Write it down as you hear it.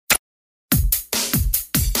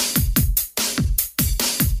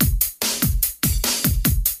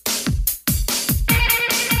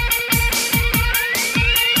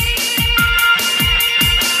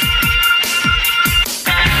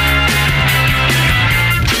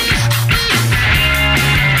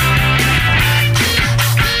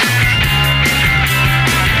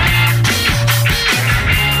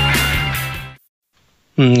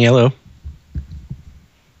Hello.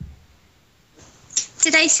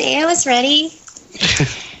 Did I say I was ready?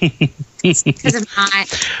 Because I'm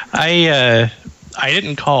not. I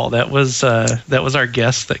didn't call. That was our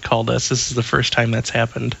guest that called us. This is the first time that's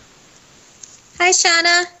happened. Hi,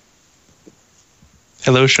 Shauna.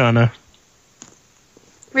 Hello, Shauna.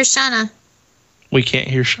 Where's Shauna? We can't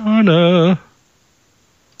hear Shauna.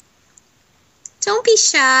 Don't be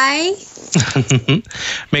shy.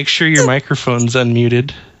 Make sure your microphone's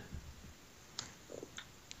unmuted.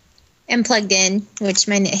 And plugged in, which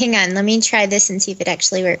hang on, let me try this and see if it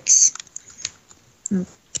actually works.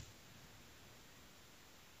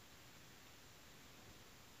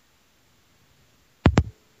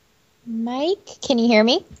 Mike, can you hear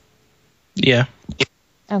me? Yeah.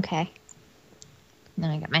 Okay. Now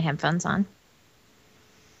I got my headphones on.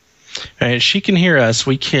 All right, she can hear us.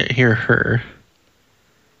 We can't hear her.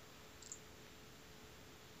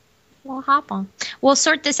 Well, hop on. We'll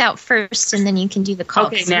sort this out first, and then you can do the call.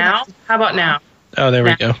 Okay, now? How about now? Oh, there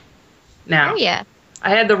we go. Now. Oh, yeah. I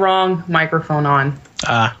had the wrong microphone on.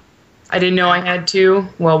 Ah. I didn't know I had two.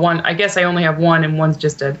 Well, one. I guess I only have one, and one's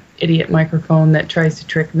just an idiot microphone that tries to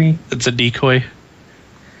trick me. It's a decoy.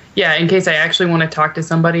 Yeah, in case I actually want to talk to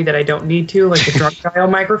somebody that I don't need to, like the drunk dial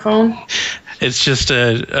microphone. It's just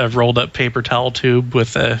a rolled up paper towel tube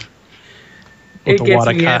with a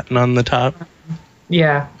wad of cotton on the top.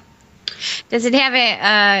 Yeah. Does it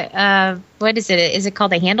have what is it? Is it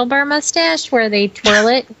called a handlebar mustache where they twirl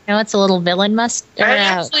it? No, it's a little villain mustache. I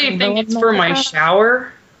actually think it's for my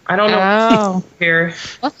shower. I don't know. Oh. Here.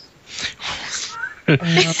 Why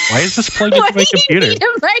is this plugged into my computer? You need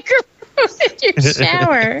a microphone in your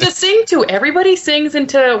shower. To sing to. Everybody sings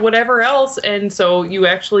into whatever else, and so you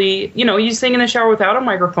actually, you sing in the shower without a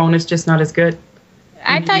microphone. It's just not as good.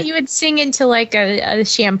 I thought you would sing into like a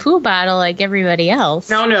shampoo bottle like everybody else.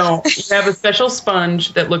 No. You have a special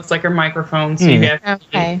sponge that looks like a microphone. So you have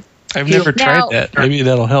okay. I've never tried that. Maybe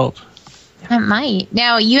that'll help. It might.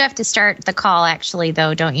 Now you have to start the call actually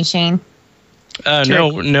though, don't you, Shane?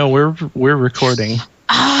 No, we're recording.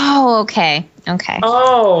 Oh, okay.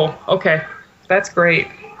 Oh, okay. That's great.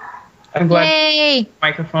 I'm glad Yay.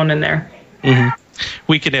 Microphone in there. Mm-hmm.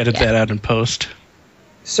 We could edit that out in post.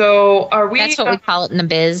 So are we? That's what we call it in the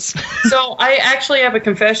biz. So I actually have a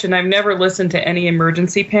confession. I've never listened to any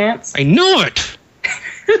Emergency Pants. I knew it.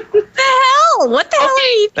 The hell? What the hell are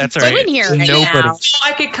you doing here right now?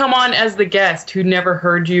 I could come on as the guest who never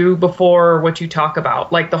heard you before or what you talk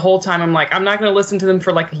about. Like the whole time I'm like, I'm not going to listen to them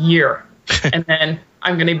for like a year. And then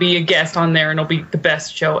I'm going to be a guest on there and it'll be the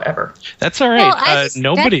best show ever. That's all right. Well,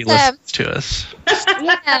 nobody listens to us.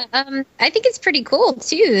 Yeah, I think it's pretty cool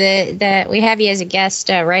too that we have you as a guest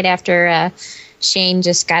right after Shane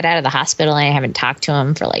just got out of the hospital and I haven't talked to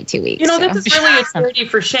him for like 2 weeks. This is really a charity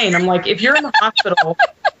for Shane. I'm like, if you're in the hospital,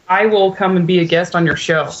 I will come and be a guest on your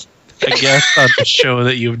show. A guest on the show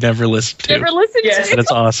that you've never listened to. Yes.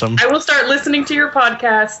 That's awesome. I will start listening to your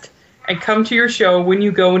podcast and come to your show when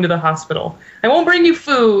you go into the hospital. I won't bring you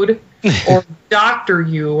food or doctor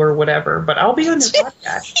you or whatever, but I'll be on your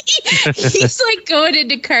podcast. He's like going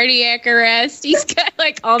into cardiac arrest. He's got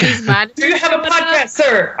like all these monitors. Do you have a podcast,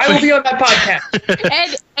 sir? I will be on my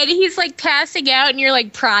podcast. and he's like passing out and you're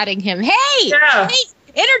like prodding him. Hey,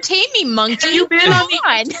 entertain me, monkey. Have you been on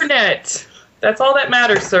the internet? That's all that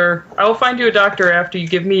matters, sir. I will find you a doctor after you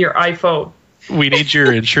give me your iPhone. We need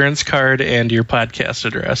your insurance card and your podcast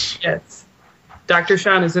address. Yes. Dr.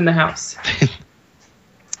 Sean is in the house.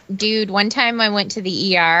 Dude, one time I went to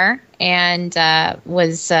the ER and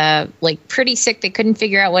was like pretty sick. They couldn't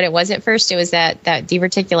figure out what it was at first. It was that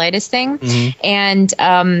diverticulitis thing. Mm-hmm. And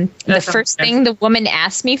the first thing the woman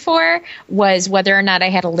asked me for was whether or not I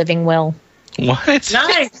had a living will. What?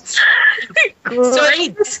 Nice.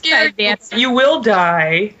 Great. So scared you will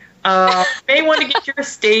die. May want to get your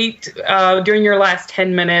estate during your last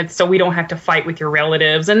 10 minutes so we don't have to fight with your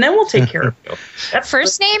relatives, and then we'll take care of you. That's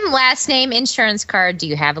first name, last name, insurance card. Do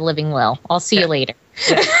you have a living will? I'll see you later.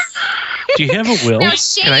 Do you have a will? Now,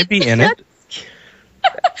 Shane, can I be in it?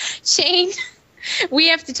 Shane, we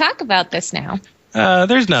have to talk about this now.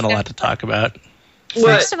 There's not a lot to talk about.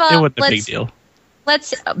 First of all, it wasn't a big deal.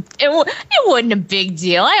 It wasn't a big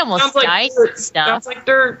deal. I almost died and stuff. Sounds like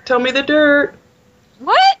dirt. Tell me the dirt.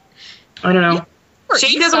 What? I don't know.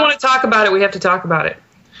 She doesn't want to talk about it. We have to talk about it.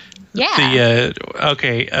 Yeah.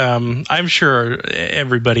 I'm sure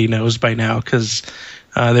everybody knows by now because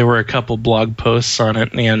there were a couple blog posts on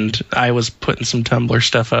it, and I was putting some Tumblr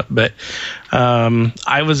stuff up. But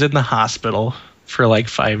I was in the hospital for like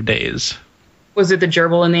 5 days. Was it the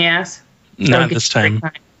gerbil in the ass? Not this time.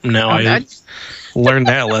 No, I learned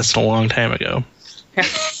that lesson a long time ago.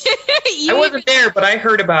 I wasn't there, but I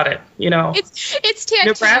heard about it. It's tattooed.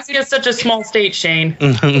 Nebraska is such a small state, Shane.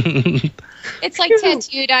 It's like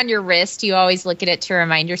tattooed on your wrist. You always look at it to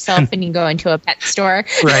remind yourself when you go into a pet store.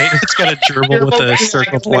 Right. It's got a gerbil with a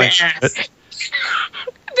circle point.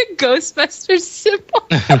 The Ghostbusters symbol.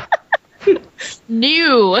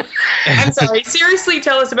 New. I'm sorry. Seriously,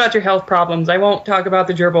 tell us about your health problems. I won't talk about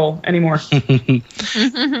the gerbil anymore.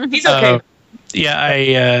 He's okay.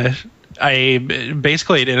 I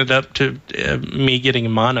basically it ended up to me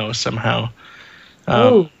getting mono somehow.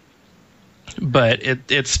 But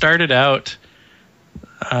it started out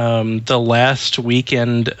the last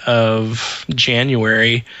weekend of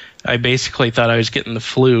January. I basically thought I was getting the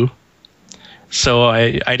flu. So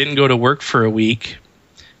I didn't go to work for a week.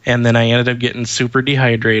 And then I ended up getting super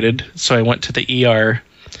dehydrated. So I went to the ER.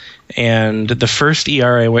 And the first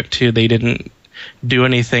ER I went to, they didn't do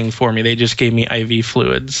anything for me. They just gave me IV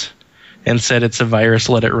fluids and said it's a virus,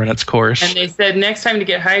 let it run its course. And they said next time to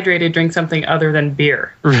get hydrated, drink something other than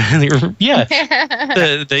beer. Yeah.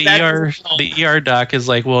 The ER doc is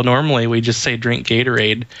like, well, normally we just say drink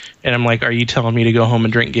Gatorade. And I'm like, are you telling me to go home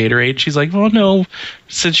and drink Gatorade? She's like, well, no,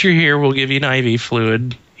 since you're here, we'll give you an IV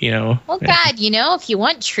fluid. Well, God, if you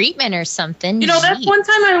want treatment or something. That's one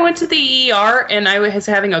time I went to the ER and I was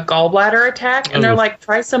having a gallbladder attack, and they're like,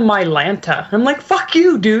 try some Mylanta. I'm like, fuck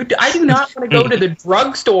you, dude. I do not want to go to the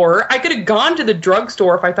drugstore. I could have gone to the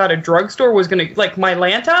drugstore if I thought a drugstore was going to, like,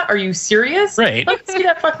 Mylanta? Are you serious? Right. Let's see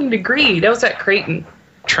that fucking degree. That was at Creighton.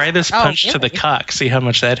 Try this punch to the cock. See how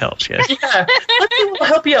much that helps you. Yeah. Let's see what will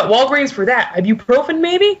help you out. Walgreens for that. Ibuprofen,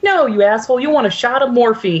 maybe? No, you asshole. You want a shot of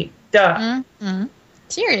morphine. Duh. Mm-hmm.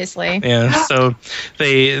 Seriously. Yeah, so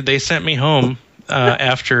they sent me home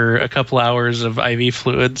after a couple hours of IV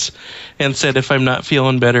fluids and said if I'm not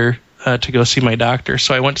feeling better to go see my doctor.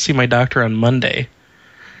 So I went to see my doctor on Monday,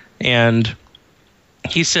 and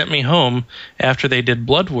he sent me home after they did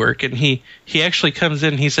blood work, and he actually comes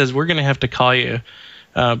in and he says, we're going to have to call you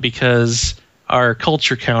because our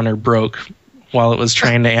culture counter broke while it was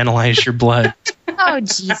trying to analyze your blood. Oh,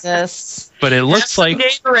 Jesus. But it looks like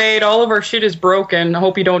Gatorade, all of our shit is broken. I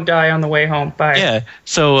hope you don't die on the way home. Bye. Yeah.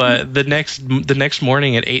 So the next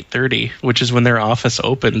morning at 8:30, which is when their office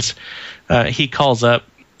opens, he calls up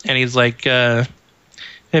and he's like, have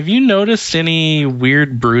you noticed any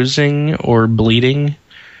weird bruising or bleeding?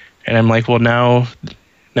 And I'm like, well, now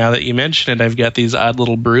that you mention it, I've got these odd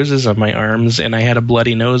little bruises on my arms, and I had a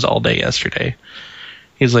bloody nose all day yesterday.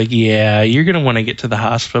 He's like, yeah, you're going to want to get to the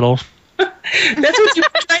hospital. That's what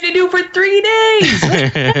you've been trying to do for 3 days.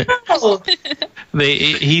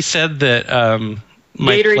 He said that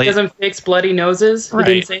Gatorade doesn't fix bloody noses. Right.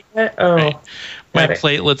 He didn't say that. Oh, right. My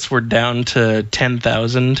platelets were down to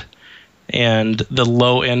 10,000, and the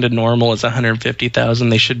low end of normal is 150,000.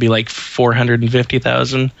 They should be like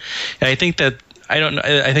 450,000. And I think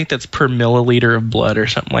that's per milliliter of blood or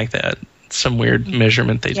something like that. Some weird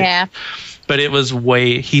measurement they do. Yeah. But it was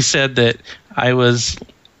he said that I was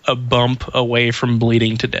a bump away from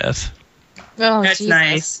bleeding to death. Oh, that's Jesus.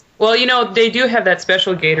 Nice. Well, they do have that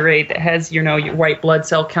special Gatorade that has, your white blood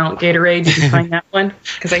cell count Gatorade. Did you find that one?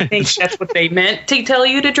 Because I think that's what they meant to tell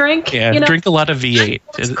you to drink. Yeah, drink a lot of V8.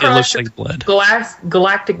 It looks like blood.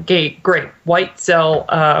 Galactic grape, white cell.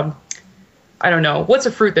 I don't know. What's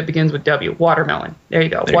a fruit that begins with W? Watermelon. There you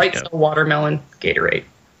go. White cell watermelon Gatorade.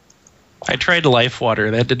 I tried Life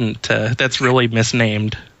Water. That didn't. That's really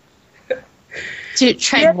misnamed.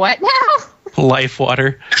 Tried what now? Life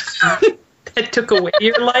Water. That took away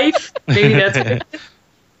your life. Maybe that's what it is.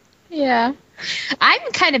 Yeah.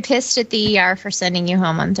 I'm kind of pissed at the ER for sending you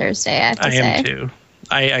home on Thursday, I have to say. I am too.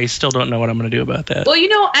 I still don't know what I'm going to do about that.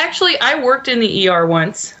 Well, actually, I worked in the ER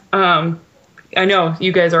once. I know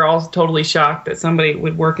you guys are all totally shocked that somebody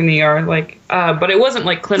would work in the ER, but it wasn't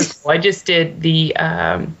like clinical. I just did the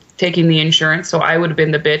taking the insurance, so I would have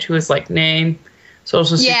been the bitch who was like name,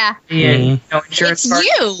 social security, and insurance.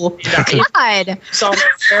 It's you. God.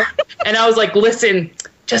 And I was like, listen,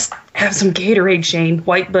 just have some Gatorade, Shane.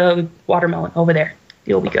 White watermelon over there.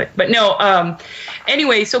 You'll be good. But no,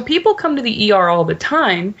 anyway, so people come to the ER all the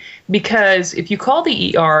time because if you call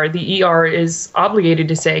the ER is obligated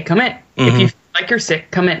to say, come in. Mm-hmm. If you feel like you're sick,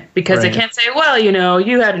 come in. Because they can't say, well,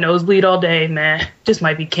 you had a nosebleed all day, meh, just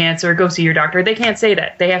might be cancer, go see your doctor. They can't say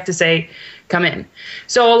that. They have to say, come in.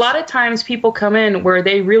 So a lot of times people come in where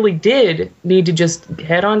they really did need to just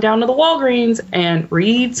head on down to the Walgreens and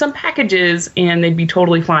read some packages and they'd be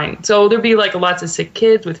totally fine. So there'd be like lots of sick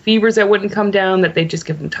kids with fevers that wouldn't come down, that they'd just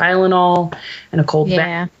give them Tylenol and a cold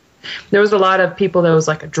bath. There was a lot of people that was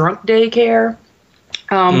like a drunk daycare.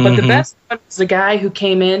 But the best one was the guy who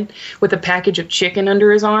came in with a package of chicken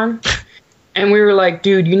under his arm. And we were like,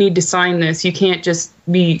 dude, you need to sign this. You can't just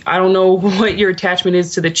be, I don't know what your attachment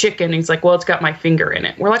is to the chicken. And he's like, well, it's got my finger in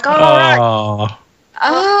it. We're like, oh.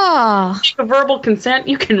 A verbal consent,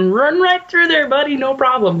 you can run right through there, buddy, no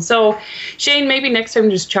problem. So, Shane, maybe next time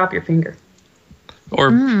just chop your finger.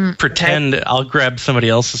 Or pretend I'll grab somebody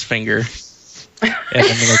else's finger. And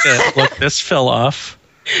I'm like, look, this fell off.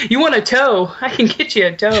 You want a toe? I can get you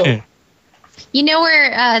a toe. You know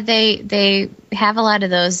where they have a lot of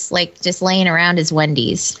those, like, just laying around is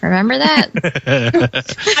Wendy's. Remember that?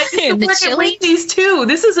 I work at Wendy's, too.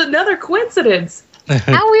 This is another coincidence.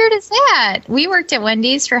 How weird is that? We worked at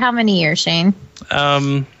Wendy's for how many years, Shane?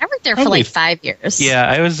 I worked there for like 5 years. Yeah,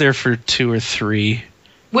 I was there for 2 or 3.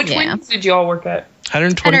 Which Wendy's did you all work at?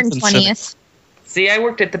 120th. See, I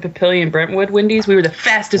worked at the Papillion Brentwood Wendy's. We were the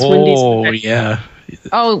fastest Wendy's. Oh, yeah.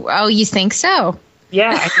 Oh, you think so?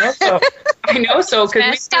 Yeah, I know so. I know so.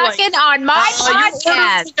 Because talking on my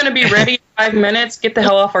podcast. You're going to be ready in 5 minutes. Get the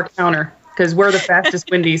hell off our counter because we're the fastest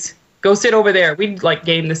Wendy's. Go sit over there. We'd like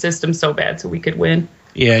game the system so bad so we could win.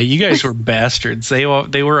 Yeah, you guys were bastards. They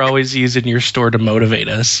were always using your store to motivate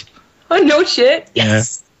us. Oh, no shit.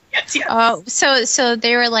 Yes. Yeah. Yes. Oh, so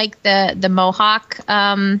they were like the Mohawk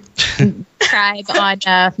tribe on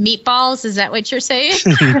meatballs. Is that what you're saying?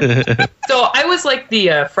 So I was like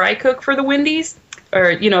the fry cook for the Wendy's,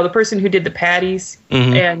 or the person who did the patties,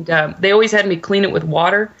 and they always had me clean it with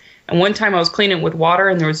water. And one time I was cleaning it with water,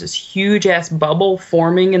 and there was this huge ass bubble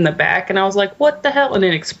forming in the back, and I was like, "What the hell?" And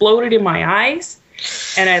it exploded in my eyes,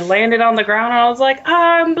 and I landed on the ground, and I was like,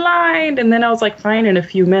 "I'm blind." And then I was like, "Fine," in a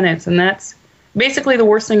few minutes, and that's basically the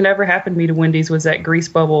worst thing that ever happened to me to Wendy's was that grease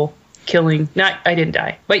bubble killing. I didn't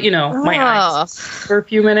die, but my eyes for a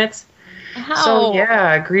few minutes. So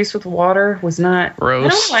yeah, grease with water was not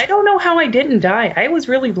gross. I don't know how I didn't die. I was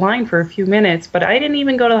really blind for a few minutes, but I didn't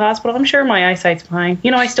even go to the hospital. I'm sure my eyesight's fine.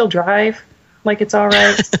 I still drive like it's all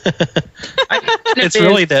right. It's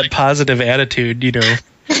really that positive attitude,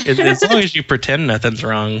 as long as you pretend nothing's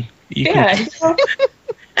wrong.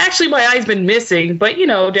 Actually, my eye's been missing, but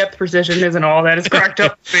depth perception isn't all that it's cracked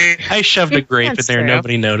up to be. I shoved a grape in there. True.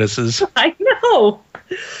 Nobody notices. I know.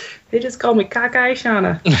 They just call me Cockeye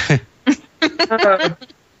Shauna.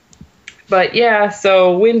 But yeah,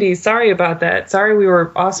 so Wendy's, sorry about that. Sorry we were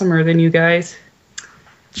awesomer than you guys.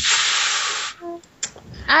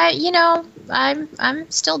 I'm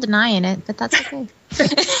still denying it, but that's okay.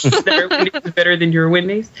 Their Wendy's is better than your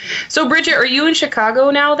Wendy's. So Bridget, are you in Chicago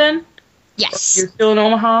now then? Yes. You're still in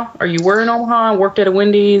Omaha? Or you were in Omaha, worked at a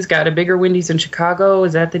Wendy's, got a bigger Wendy's in Chicago?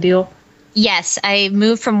 Is that the deal? Yes, I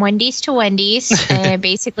moved from Wendy's to Wendy's. And I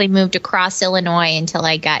basically moved across Illinois until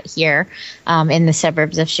I got here in the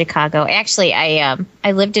suburbs of Chicago. Actually, I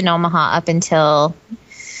lived in Omaha up until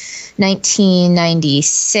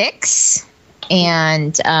 1996,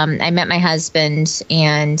 and I met my husband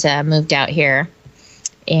and moved out here.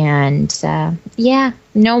 And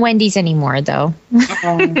no Wendy's anymore, though.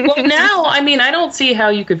 Well, now, I don't see how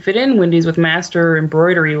you could fit in Wendy's with master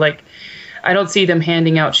embroidery. Like, I don't see them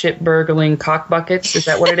handing out shit burgling cock buckets. Is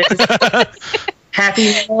that what it is? Happy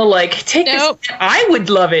Meal, like, take this. I would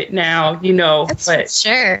love it now, That's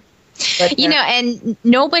sure. But, and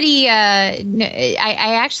nobody.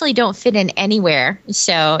 I actually don't fit in anywhere.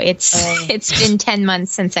 So it's been 10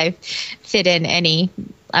 months since I've fit in any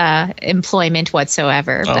employment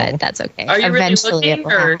whatsoever. But that's okay. Are you eventually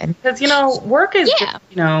really looking? Because work is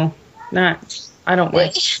not. I don't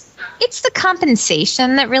like. It's the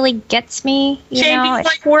compensation that really gets me. Shane, do you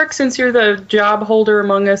like work since you're the job holder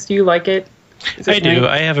among us? Do you like it? I do.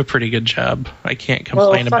 I have a pretty good job. I can't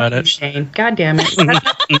complain about it. Shane. God damn it. You're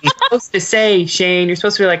supposed to say, Shane. You're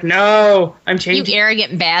supposed to be like, no, I'm changing. You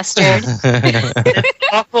arrogant bastard. That's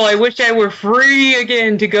awful. I wish I were free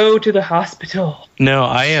again to go to the hospital. No,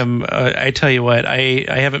 I am. I tell you what, I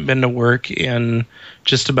haven't been to work in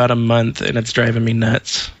just about a month, and it's driving me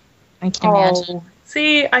nuts. I can imagine.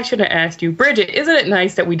 See, I should have asked you. Bridget, isn't it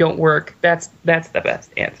nice that we don't work? That's the best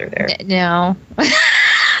answer there. No.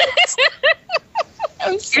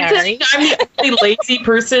 I'm sorry. I'm the only lazy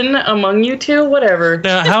person among you two. Whatever.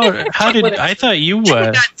 Now, how did I thought you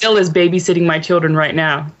were? Godzilla's babysitting my children right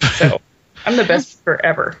now, so I'm the best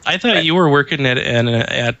forever. I thought you were working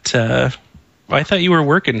I thought you were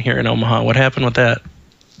working here in Omaha. What happened with that?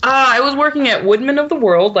 I was working at Woodman of the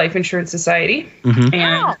World Life Insurance Society,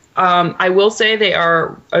 and I will say they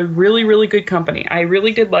are a really, really good company. I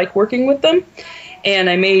really did like working with them, and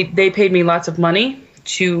they paid me lots of money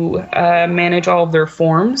to manage all of their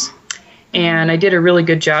forms, and I did a really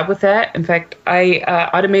good job with that. In fact, I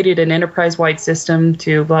automated an enterprise-wide system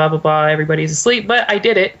to blah, blah, blah, everybody's asleep, but I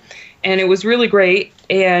did it, and it was really great,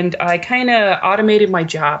 and I kind of automated my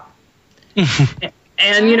job.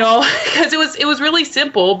 And because it was really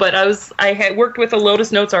simple, but I had worked with a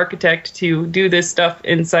Lotus Notes architect to do this stuff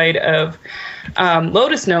inside of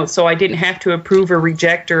Lotus Notes, so I didn't have to approve or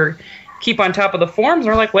reject or keep on top of the forms.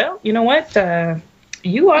 They're like, well, you know what?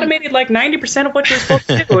 You automated like 90% of what you're supposed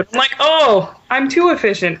to do. And I'm like, oh, I'm too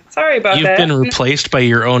efficient. Sorry about that. You've been replaced by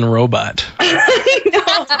your own robot.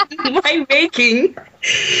 My making.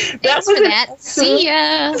 Thanks for that. See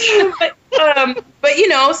ya.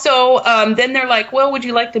 But so then they're like, well, would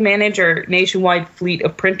you like to manage our nationwide fleet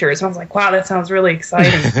of printers? And I was like, wow, that sounds really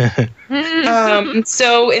exciting. And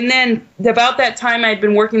then about that time, I'd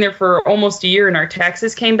been working there for almost a year, and our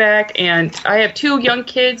taxes came back. And I have 2 young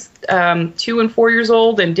kids, 2 and 4 years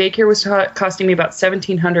old, and daycare was costing me about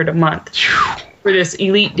 $1,700 a month. For this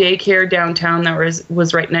elite daycare downtown that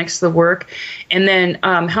was right next to the work. And then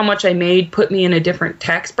how much I made put me in a different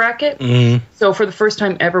tax bracket. Mm-hmm. So for the first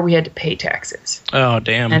time ever, we had to pay taxes. Oh,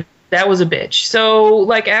 damn. And that was a bitch. So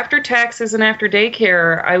like after taxes and after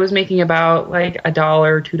daycare, I was making about like $1,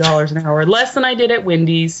 $2 an hour, less than I did at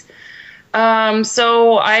Wendy's.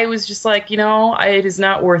 So I was just like, it is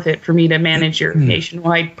not worth it for me to manage your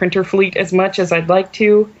nationwide printer fleet as much as I'd like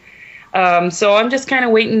to. So I'm just kind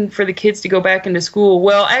of waiting for the kids to go back into school.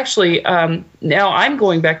 Well, actually, now I'm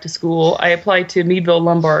going back to school. I applied to Meadville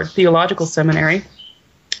Lombard Theological Seminary,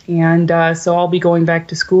 and so I'll be going back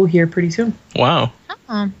to school here pretty soon. Wow.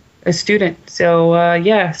 A student. So,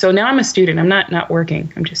 so now I'm a student. I'm not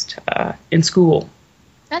working. I'm just in school.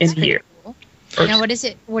 That's pretty cool. Now, what is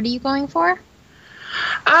it? What are you going for?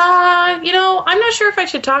 I'm not sure if I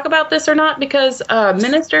should talk about this or not, because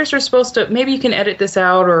ministers are supposed to, maybe you can edit this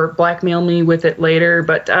out or blackmail me with it later,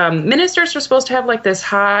 but ministers are supposed to have like this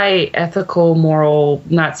high ethical, moral,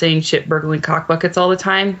 not saying shit, burgling cock buckets all the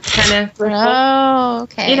time kind of. Oh,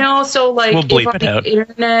 okay. So like we'll bleep if on it out. The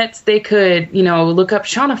internet, they could, look up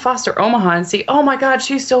Shauna Foster Omaha and see, oh my God,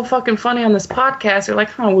 she's so fucking funny on this podcast. They're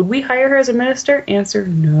like, would we hire her as a minister? Answer,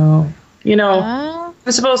 no.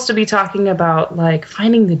 I'm supposed to be talking about like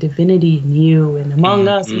finding the divinity in you and among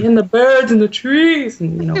us and in the birds and the trees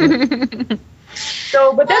and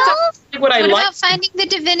So, but that's what I like. What about finding the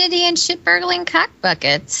divinity in shit burgling cock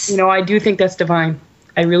buckets? I do think that's divine.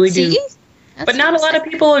 I really do. But not a lot of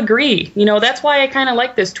people agree. That's why I kind of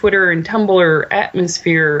like this Twitter and Tumblr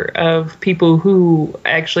atmosphere of people who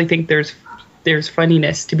actually think there's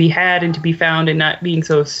funniness to be had and to be found, and not being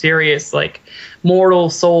so serious, like mortal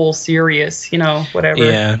soul serious, whatever.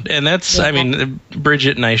 Yeah, and that's, I mean,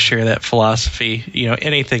 Bridget and I share that philosophy.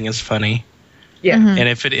 Anything is funny. Yeah. Mm-hmm. And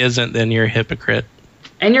if it isn't, then you're a hypocrite.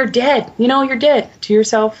 And you're dead. You're dead to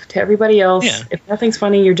yourself, to everybody else. Yeah. If nothing's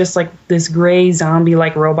funny, you're just like this gray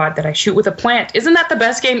zombie-like robot that I shoot with a plant. Isn't that the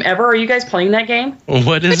best game ever? Are you guys playing that game?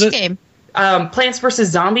 What is Which it? game? Plants vs.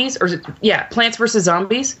 Zombies, Plants vs.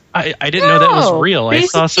 Zombies. I didn't know that was real. I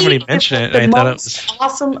saw somebody mention it, and I thought it was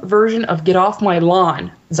awesome version of Get Off My Lawn,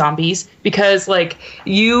 Zombies, because like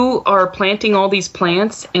you are planting all these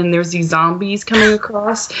plants, and there's these zombies coming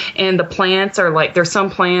across, and the plants are like, there's some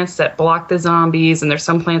plants that block the zombies, and there's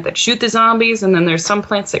some plants that shoot the zombies, and then there's some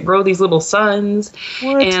plants that grow these little suns.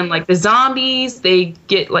 What? And like the zombies, they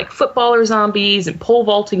get like footballer zombies and pole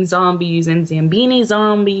vaulting zombies and Zambini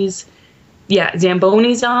zombies. Yeah,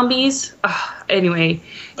 Zamboni zombies. Anyway,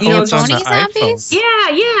 Zamboni zombies.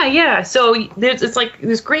 Yeah. So it's like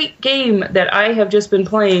this great game that I have just been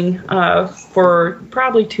playing for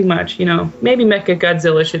probably too much. Maybe Mecha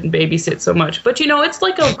Godzilla shouldn't babysit so much, but it's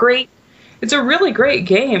like it's a really great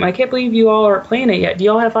game. I can't believe you all aren't playing it yet. Do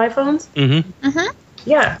you all have iPhones? Mm-hmm. Mm-hmm.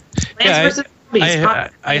 Yeah. Plants vs.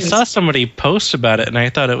 Zombies. I saw somebody post about it, and I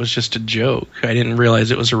thought it was just a joke. I didn't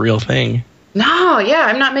realize it was a real thing. No, yeah,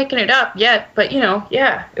 I'm not making it up yet, but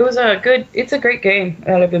it's a great game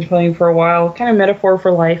that I've been playing for a while. Kind of metaphor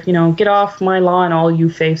for life, get off my lawn, all you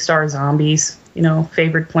 5-star zombies,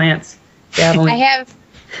 favored plants. I have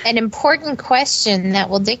an important question that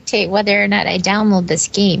will dictate whether or not I download this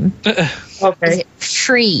game. Okay. Is it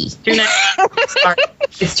free? $2.99.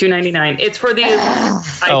 It's $2.99. It's for the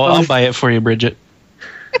iPhone. I'll buy it for you, Bridget.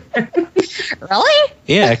 Really?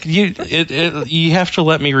 Yeah, you have to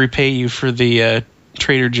let me repay you for the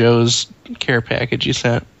Trader Joe's care package you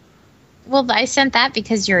sent. Well, I sent that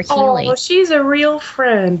because you're healing. Oh, she's a real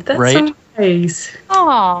friend. That's right? So nice.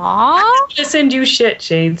 Aww. I just send you shit,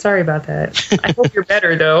 Shane. Sorry about that. I hope you're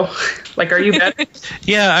better though. Like, are you better?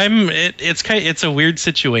 Yeah, it's a weird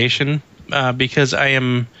situation because I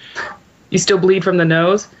am. You still bleed from the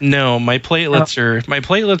nose? No, my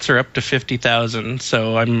platelets are up to 50,000,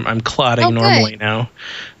 so I'm clotting normally now.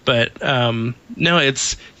 But no,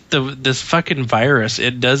 it's this fucking virus.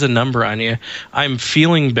 It does a number on you. I'm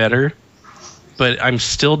feeling better, but I'm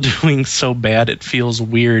still doing so bad it feels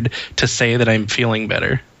weird to say that I'm feeling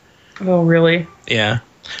better. Oh, really? Yeah.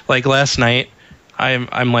 Like last night,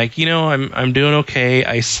 I'm like, I'm doing okay.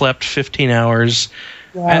 I slept 15 hours.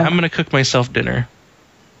 Wow. I'm going to cook myself dinner.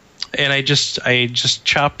 And I just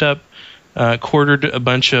chopped up, quartered a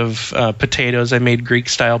bunch of potatoes. I made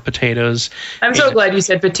Greek-style potatoes. I'm so glad you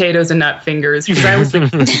said potatoes and not fingers, because I was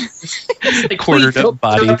thinking like, quartered up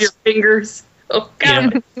bodies. Your fingers. Oh,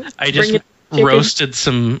 God. Yeah. I just roasted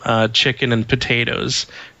some chicken and potatoes,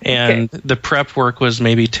 and the prep work was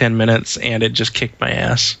maybe 10 minutes, and it just kicked my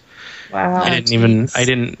ass. Wow. I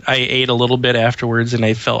ate a little bit afterwards, and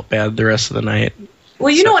I felt bad the rest of the night.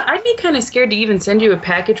 Well, you know what? I'd be kind of scared to even send you a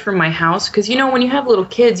package from my house, because when you have little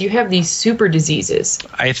kids, you have these super diseases.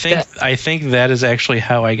 I think that is actually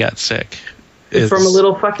how I got sick. From a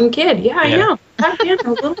little fucking kid. Yeah, I know. God damn,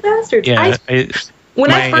 those little bastards. Yeah,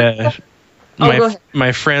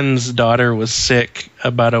 my friend's daughter was sick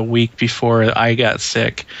about a week before I got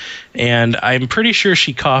sick, and I'm pretty sure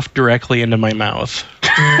she coughed directly into my mouth.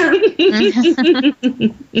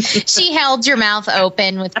 She held your mouth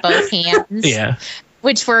open with both hands. Yeah.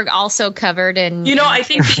 Which were also covered in... I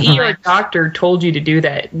think the ER doctor told you to do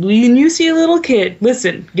that. When you see a little kid,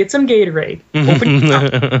 listen, get some Gatorade. Put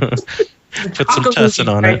some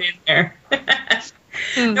tussin on it. In there.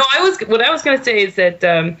 No, what I was going to say is that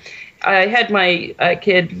I had my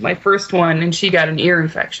kid, my first one, and she got an ear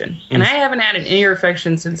infection. And I haven't had an ear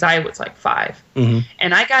infection since I was like 5.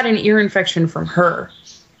 And I got an ear infection from her.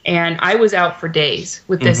 And I was out for days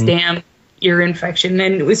with this damn ear infection.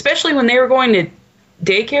 And especially when they were going to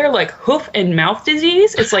daycare, like hoof and mouth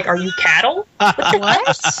disease. It's like, are you cattle? What? How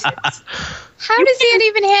does that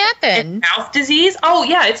even happen? Mouth disease? Oh,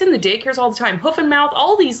 yeah, it's in the daycares all the time. Hoof and mouth,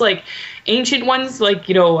 all these like ancient ones, like,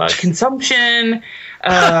 consumption.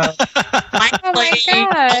 Oh my God.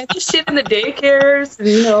 All this shit in the daycares.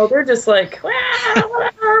 And, they're just like,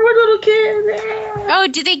 whatever, we're little kids. Oh,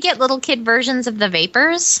 do they get little kid versions of the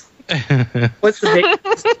vapors? What's the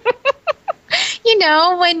vapors?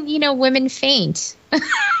 When women faint.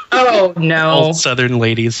 Oh, no. Old Southern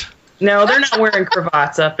ladies. No, they're not wearing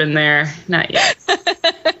cravats up in there. Not yet.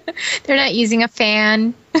 They're not using a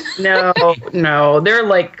fan. No. They're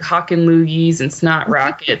like hawking loogies and snot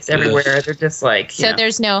rockets everywhere. They're just like... So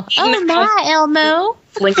there's no, oh, my Elmo.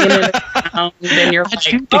 Flinking it around. Then you're like,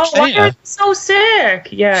 why are you so sick?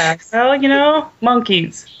 Yeah. Well,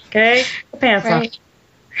 monkeys. Okay? Put pants on.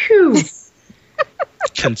 Phew.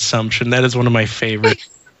 Consumption. That is one of my favorite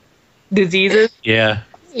diseases. Yeah.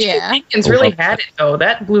 Yeah. Lincoln's really had it though.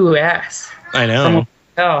 That blew ass. I know.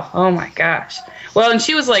 Oh my gosh. Well, and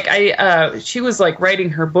she was like, she was like writing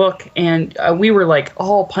her book, and we were like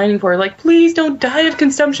all pining for her, like, please don't die of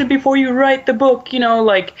consumption before you write the book.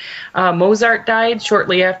 Mozart died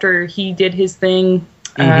shortly after he did his thing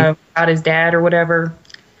about his dad or whatever.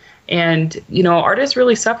 And, artists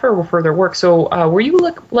really suffer for their work. So were you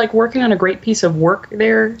like working on a great piece of work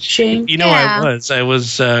there, Shane? I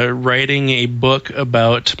was writing a book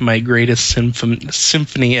about my greatest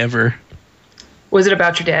symphony ever. Was it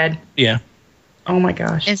about your dad? Yeah. Oh, my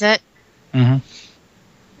gosh. Is it?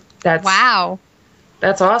 Mm-hmm. Wow.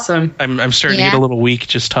 That's awesome. I'm starting to get a little weak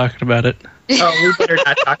just talking about it. Oh, we better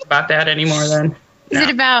not talk about that anymore then.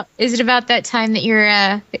 Is it about that time that your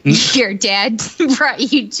dad brought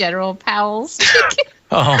you General Powell's?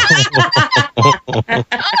 Oh,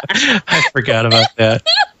 I forgot about that.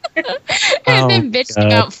 And then bitched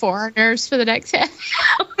about foreigners for the next half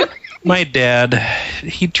hour. My dad,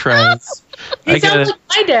 he tries. He sounds like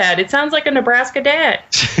my dad. It sounds like a Nebraska dad.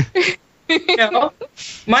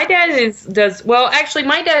 My dad actually,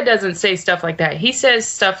 my dad doesn't say stuff like that. He says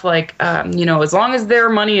stuff like, as long as their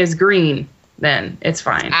money is green, then it's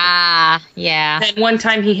fine. Ah, yeah. And one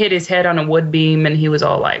time he hit his head on a wood beam, and he was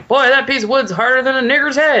all like, boy, that piece of wood's harder than a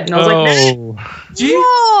nigger's head. And I was like, geez,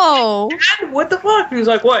 whoa. Dad, what the fuck? And he was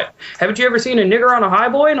like, what? Haven't you ever seen a nigger on a high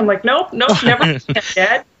boy? And I'm like, nope, never seen that,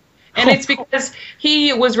 Dad. And it's because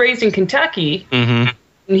he was raised in Kentucky. Mm-hmm.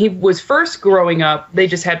 When he was first growing up, they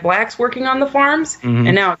just had blacks working on the farms,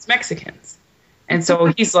 and now it's Mexicans. And so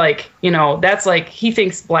he's like, that's like, he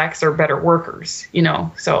thinks blacks are better workers,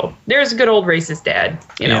 So there's a good old racist dad,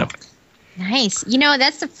 Yep. Nice.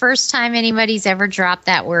 That's the first time anybody's ever dropped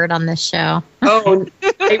that word on this show. Oh,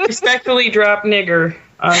 I respectfully drop nigger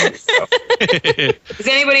on this show. Has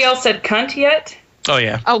anybody else said cunt yet? Oh,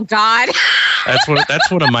 yeah. Oh, God.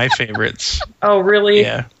 That's one of my favorites. Oh, really?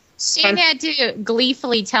 Yeah. Shane had to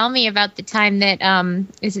gleefully tell me about the time that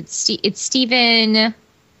it's Stephen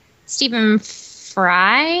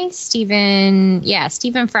Fry? Stephen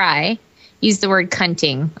Fry used the word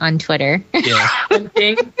cunting on Twitter. Yeah.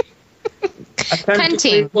 Cunting?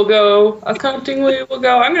 Cunting. Will go. Accountingly will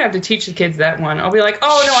go. I'm gonna have to teach the kids that one. I'll be like,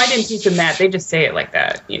 oh no, I didn't teach them that. They just say it like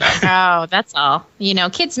that, you know. Oh, that's all. You know,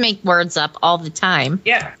 kids make words up all the time.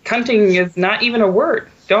 Yeah, cunting is not even a word.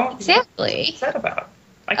 Don't exactly. What's that about?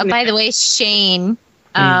 By the way, Shane,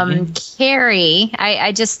 Carrie,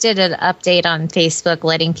 I just did an update on Facebook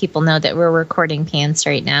letting people know that we're recording Pants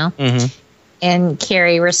right now. Mm-hmm. And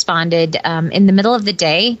Carrie responded, in the middle of the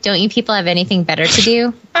day, don't you people have anything better to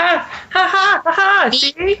do?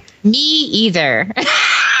 See? Me either.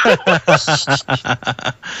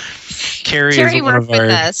 Carrie is one of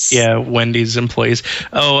our Wendy's employees.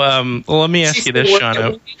 Oh, well, let me ask you this,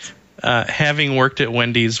 Shauna. Having worked at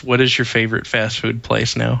Wendy's, what is your favorite fast food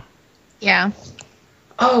place now? Yeah.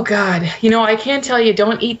 Oh, God. You know, I can't tell you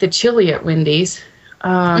don't eat the chili at Wendy's.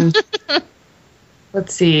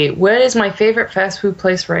 Let's see. What is my favorite fast food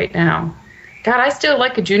place right now? God, I still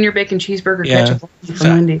like a junior bacon cheeseburger ketchup from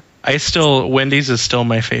Wendy's. Wendy's is still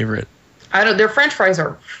my favorite. Their French fries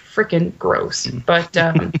are freaking gross. But,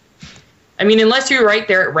 I mean, unless you're right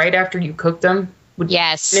there right after you cook them.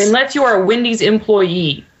 Yes. Unless you are a Wendy's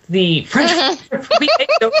employee, the French fries, we make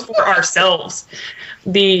those for ourselves.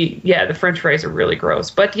 The French fries are really gross.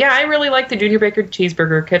 But, yeah, I really like the junior bacon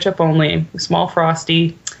cheeseburger, ketchup only, small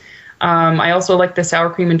frosty. I also like the sour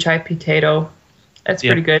cream and chive potato. That's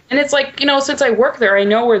pretty good. And it's like, you know, since I work there, I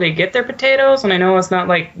know where they get their potatoes, and I know it's not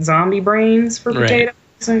like zombie brains for potatoes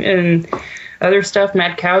and other stuff,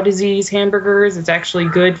 mad cow disease hamburgers. It's actually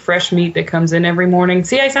good fresh meat that comes in every morning.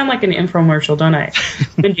 See, I sound like an infomercial, don't I?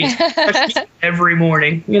 Fresh meat every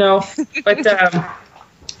morning, you know.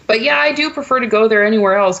 But yeah, I do prefer to go there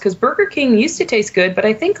anywhere else because Burger King used to taste good, but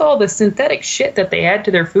I think all the synthetic shit that they add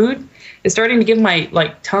to their food is starting to give my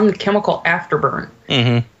tongue a chemical afterburn.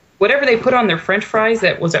 Mm-hmm. Whatever they put on their French fries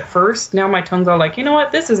that was at first, now my tongue's all like, you know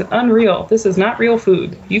what? This is unreal. This is not real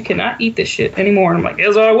food. You cannot eat this shit anymore. And I'm like,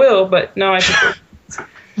 yes, I will, but no, I prefer.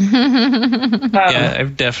 Yeah,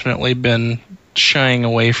 I've definitely been shying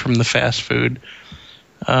away from the fast food.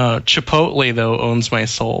 Chipotle, though, owns my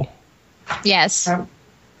soul. Yes.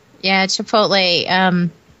 Yeah,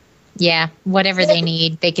 Chipotle, whatever they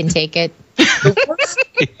need, they can take it.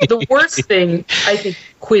 The worst thing, I think,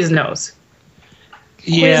 Quiznos.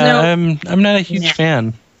 Yeah, I'm not a huge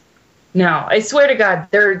fan. No, I swear to God,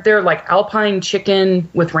 they're like Alpine chicken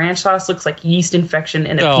with ranch sauce. Looks like yeast infection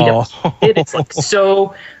in a pita. It's like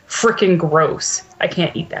so freaking gross. I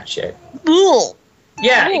can't eat that shit.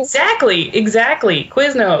 Yeah, exactly.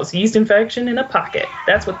 Quiznos, yeast infection in a pocket.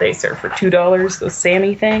 That's what they serve for $2. Those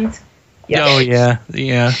Sammy things. Yeah. Oh yeah.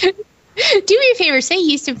 Do me a favor, say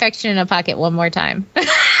yeast infection in a pocket one more time.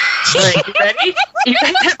 Right, you ready? You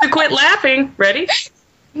guys have to quit laughing. Ready?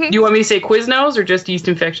 Do you want me to say Quiznos or just yeast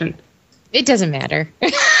infection? It doesn't matter. All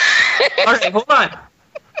right, hold on.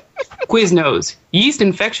 Quiznos, yeast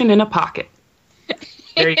infection in a pocket.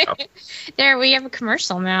 There you go. There, we have a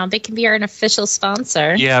commercial now. They can be our official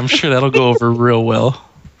sponsor. Yeah, I'm sure that'll go over real well.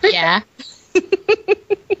 Yeah.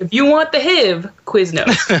 If you want the HIV,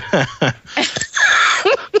 Quiznos.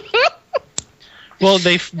 Well,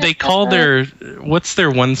 they call what's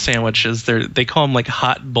their one sandwiches? They call them like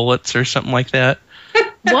hot bullets or something like that.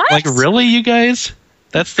 What? Like, really, you guys?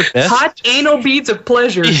 That's the best. Hot anal beads of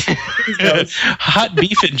pleasure. Hot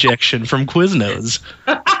beef injection from Quiznos.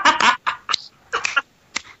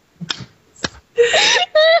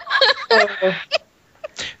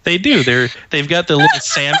 They do. They've got the little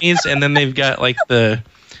Sammies, and then they've got like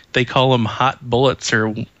they call them hot bullets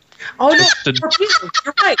or. Oh no, torpedoes!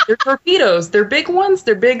 You're right. They're torpedoes. They're big ones.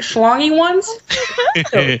 They're big schlongy ones.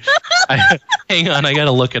 Hang on, I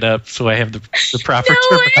gotta look it up so I have the proper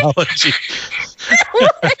terminology.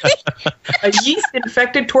 A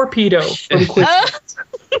yeast-infected torpedo from Quiznos.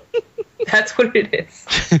 That's what it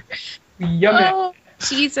is. Yummy. Oh,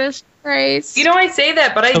 Jesus Christ! You know, I say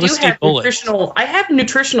that, but I do have nutritional. I have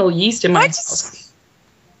nutritional yeast in my house.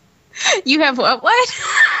 You have what?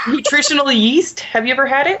 Nutritional yeast. Have you ever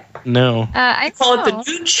had it? No. I call it the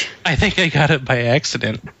nooch. I think I got it by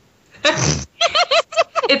accident.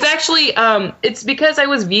 It's actually, it's because I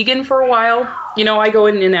was vegan for a while. You know, I go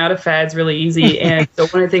in and out of fads really easy. And so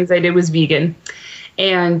one of the things I did was vegan.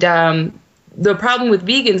 And the problem with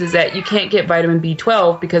vegans is that you can't get vitamin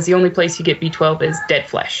B12 because the only place you get B12 is dead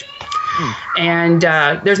flesh. And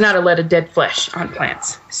there's not a lot of dead flesh on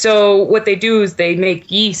plants. So what they do is they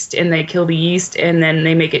make yeast and they kill the yeast and then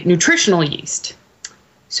they make it nutritional yeast.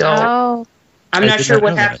 So I'm not sure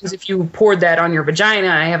what happens if you poured that on your vagina.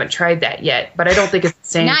 I haven't tried that yet, but I don't think it's the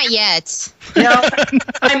same. Not yet. No,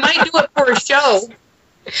 I might do it for a show.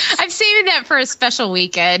 I'm saving that for a special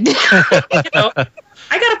weekend. You know,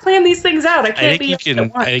 I gotta plan these things out. I can't be.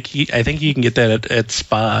 I think you can get that at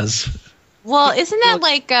spas. Well, isn't that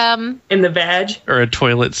like in the vag or a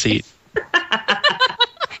toilet seat?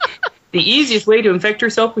 The easiest way to infect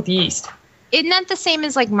yourself with yeast. Isn't that the same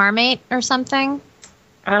as like Marmite or something?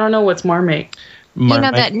 I don't know what's Marmite. You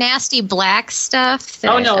know that nasty black stuff?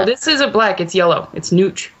 Oh no, this isn't black. It's yellow. It's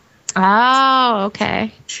Nooch. Oh,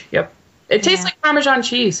 okay. Yep. It tastes like Parmesan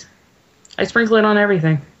cheese. I sprinkle it on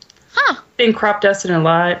everything. Huh. Then crop dusted in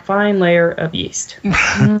a fine layer of yeast.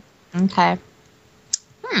 Okay.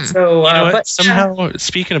 So, but somehow,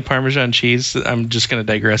 speaking of Parmesan cheese, I'm just going to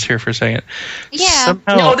digress here for a second. Yeah.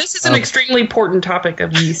 Somehow, no, this is an extremely important topic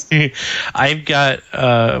of yeast. I've got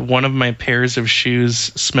one of my pairs of shoes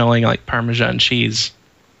smelling like Parmesan cheese.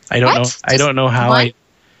 I don't know how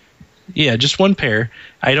Yeah, just one pair.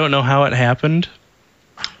 I don't know how it happened,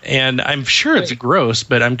 and I'm sure it's gross,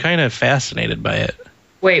 but I'm kind of fascinated by it.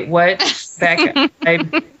 Wait, what? Back.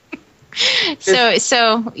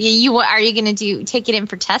 So you are you going to take it in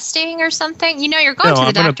for testing or something? You know, you're going to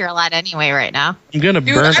the doctor a lot anyway right now. I'm going to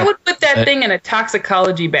burn it. I would put that thing in a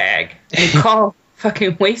toxicology bag and call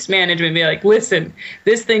fucking waste management and be like, listen,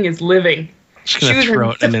 this thing is living. Just going to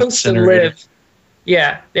throw it in an incinerator.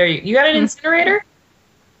 Yeah, there you got an incinerator?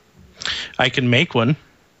 I can make one.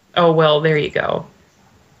 Oh, well, there you go.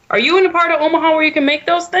 Are you in a part of Omaha where you can make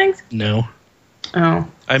those things? No. Oh.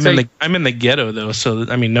 I'm in the ghetto though, so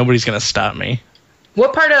I mean nobody's gonna stop me.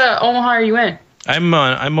 What part of Omaha are you in?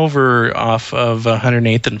 I'm over off of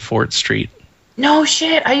 108th and 4th Street. No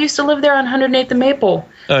shit. I used to live there on 108th and Maple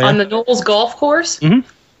on the Knowles Golf Course. Mm-hmm.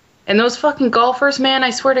 And those fucking golfers, man, I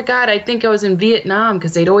swear to God, I think I was in Vietnam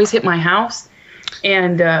because they'd always hit my house.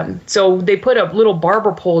 And so they put a little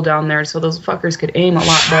barber pole down there so those fuckers could aim a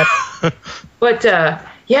lot better. But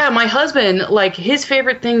yeah, my husband, like, his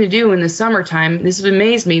favorite thing to do in the summertime, this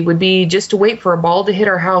amazed me, would be just to wait for a ball to hit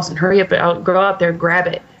our house and hurry up, go out there, grab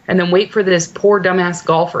it, and then wait for this poor dumbass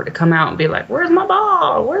golfer to come out and be like, where's my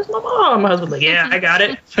ball? Where's my ball? And my husband's like, yeah, I got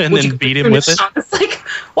it. And then beat him with it. It's like,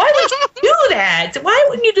 why would you do that? Why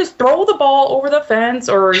wouldn't you just throw the ball over the fence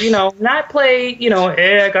or, not play,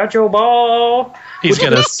 hey, I got your ball. He's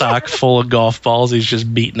got a sock full of golf balls. He's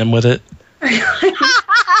just beating him with it.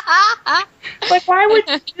 Like, why would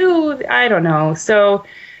you do? I don't know. So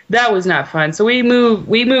that was not fun. So we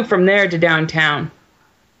moved from there to downtown,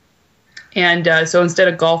 and so instead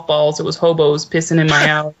of golf balls, it was hobos pissing in my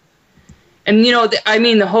alley. And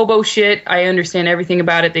the hobo shit. I understand everything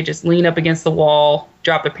about it. They just lean up against the wall,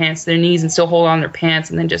 drop their pants to their knees, and still hold on their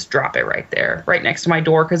pants, and then just drop it right there, right next to my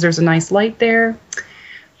door, because there's a nice light there.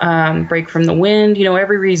 Break from the wind.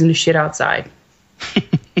 Every reason to shit outside.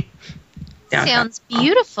 Sounds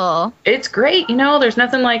beautiful. It's great. There's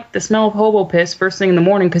nothing like the smell of hobo piss first thing in the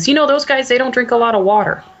morning because, those guys, they don't drink a lot of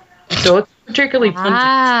water. So it's particularly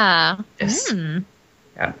pungent.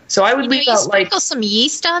 Yeah. So I would leave out sprinkle some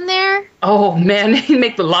yeast on there? Oh, man. You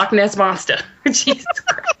make the Loch Ness Monster. Jesus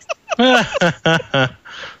Christ.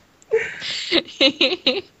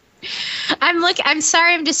 I'm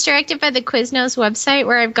sorry, I'm distracted by the Quiznos website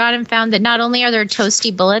where I've gone and found that not only are there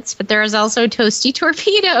toasty bullets, but there is also toasty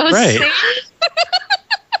torpedoes. Right.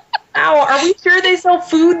 Ow, are we sure they sell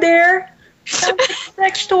food there? Sounds like a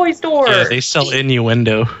sex toy store. Yeah, they sell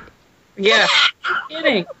innuendo. Yeah,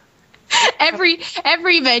 kidding.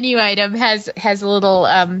 Every menu item has a little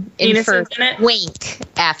wink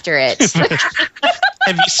after it.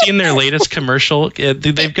 Have you seen their latest commercial?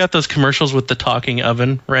 They've got those commercials with the talking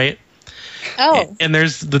oven, right? Oh. And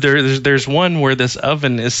there's one where this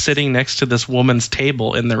oven is sitting next to this woman's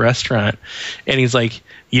table in the restaurant, and he's like,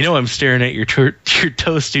 I'm staring at your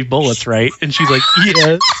toasty bullets, right? And she's like,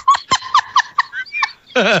 yes.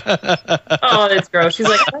 Oh, that's gross. She's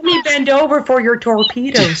like, let me bend over for your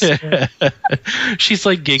torpedoes. She's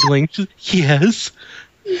like giggling. She's like, yes.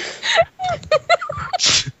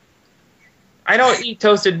 I don't eat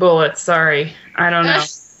toasted bullets. Sorry. I don't know.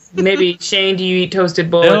 Maybe, Shane, do you eat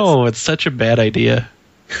toasted bullets? No, it's such a bad idea.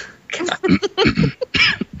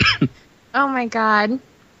 Oh, my God.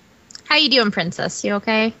 How you doing, Princess? You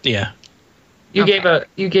okay? Yeah. You gave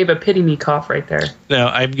a pity me cough right there. No,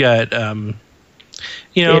 I've got...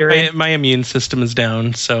 my immune system is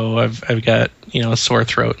down, so I've got a sore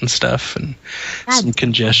throat and stuff, and some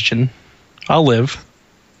congestion. I'll live.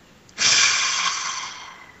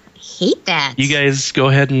 I hate that. You guys go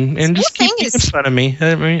ahead and just keep making fun of me.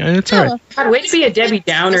 I mean, it's all right. God, way to be a Debbie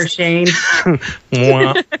Downer, Shane.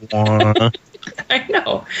 Wah, wah. I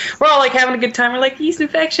know. We're all like having a good time. We're like, yeast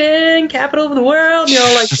infection, capital of the world.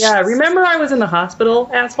 Yeah, remember I was in the hospital,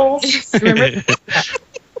 assholes? Remember?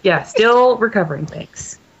 Yeah, still recovering,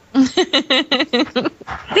 thanks. I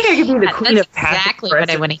think think I could be the queen of passive exactly what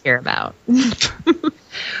I want to hear about.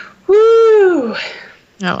 Woo! Oh,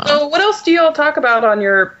 well. So what else do y'all talk about on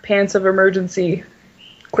your pants of emergency?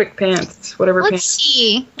 Quick pants, whatever. Let's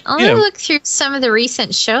see. I'll look through some of the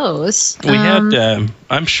recent shows. We had,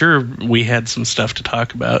 I'm sure we had some stuff to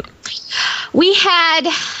talk about. We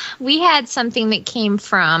had something that came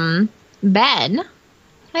from Ben.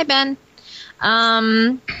 Hi, Ben.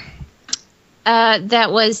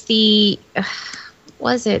 That was the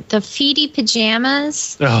Feety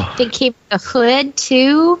pajamas? Oh. They came with a hood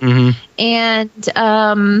too, and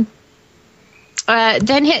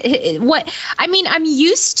then what? I mean, I'm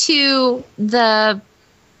used to the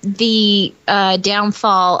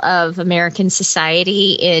downfall of American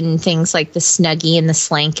society in things like the Snuggie and the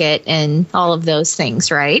Slanket and all of those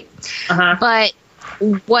things, right? But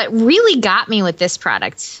what really got me with this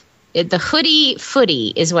product, the Hoodie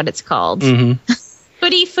Footy is what it's called.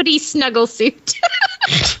 Hoodie Footy Snuggle Suit.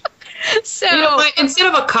 So you know what?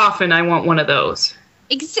 Instead of a coffin, I want one of those.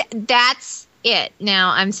 That's it.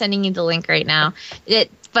 Now I'm sending you the link right now.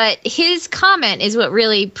 But his comment is what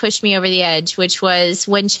really pushed me over the edge, which was,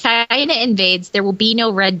 when China invades, there will be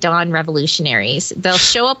no Red Dawn revolutionaries. They'll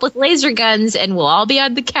show up with laser guns and we'll all be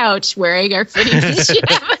on the couch wearing our footy pajamas.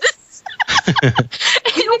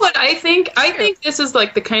 You know what I think? I think this is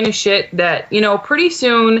like the kind of shit that, you know, pretty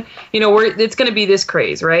soon, you know, it's going to be this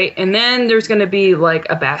craze, right? And then there's going to be like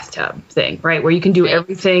a bathtub thing, right? Where you can do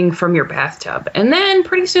everything from your bathtub. And then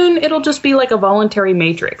pretty soon it'll just be like a voluntary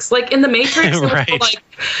Matrix. Like in the Matrix, Right.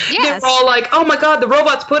 They're all like, oh my God, the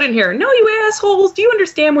robot's put in here. No, you assholes. Do you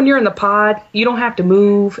understand when you're in the pod, you don't have to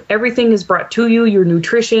move. Everything is brought to you, your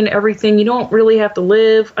nutrition, everything. You don't really have to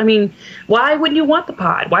live. I mean, why wouldn't you want the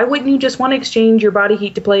pod? Why wouldn't you just want to exchange your body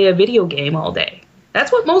heat to play a video game all day?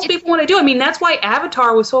 That's what most people want to do. I mean, that's why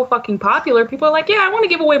Avatar was so fucking popular. People are like, yeah, I want to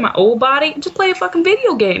give away my old body and just play a fucking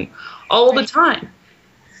video game all the time.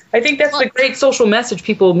 I think that's the great social message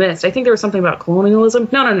people missed. I think there was something about colonialism.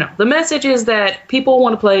 No. The message is that people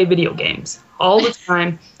want to play video games all the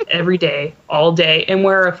time, every day, all day, and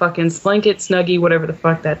wear a fucking Slanket, Snuggie, whatever the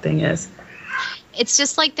fuck that thing is. It's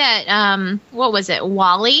just like that, what was it,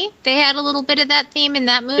 WALL-E? They had a little bit of that theme in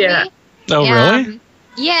that movie. Yeah. Oh, really?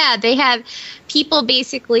 Yeah, they have, people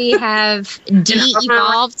basically have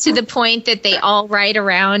de-evolved to the point that they all ride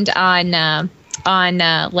around on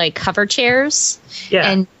like hover chairs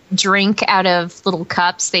and drink out of little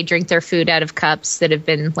cups. They drink their food out of cups that have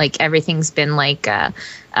been like, everything's been like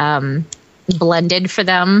blended for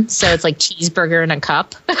them, so it's like cheeseburger in a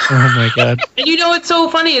cup. Oh my God. And you know, it's so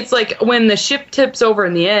funny, it's like when the ship tips over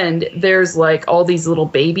in the end, there's like all these little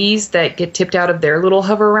babies that get tipped out of their little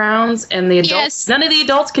hover rounds, and the adults, none of the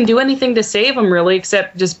adults can do anything to save them really,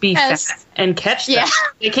 except just be fat and catch them.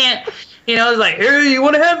 They can't, you know, it's like, hey, you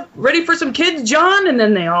want to have ready for some kids, John? And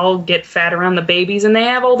then they all get fat around the babies, and they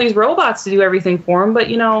have all these robots to do everything for them. But,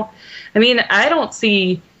 you know, I mean, I don't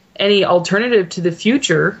see any alternative to the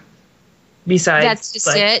future besides. That's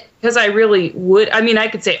just it. Because I really would. I mean, I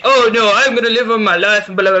could say, oh, no, I'm going to live on my life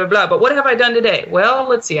and blah, blah, blah. But what have I done today? Well,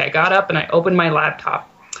 let's see. I got up and I opened my laptop.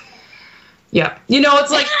 Yeah. You know,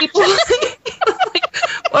 it's like people.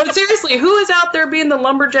 Well, seriously, who is out there being the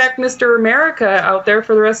lumberjack Mr. America out there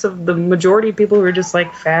for the rest of the majority of people who are just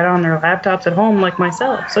like fat on their laptops at home like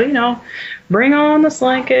myself? So, you know, bring on the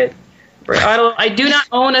Slanket. I do not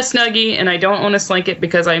own a Snuggie, and I don't own a Slanket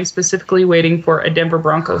because I'm specifically waiting for a Denver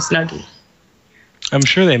Broncos Snuggie. I'm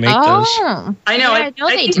sure they make those. I know. Yeah, I know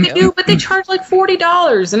they think do. But they charge like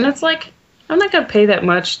 $40, and it's like, I'm not going to pay that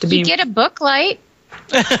much to be. You get a book light.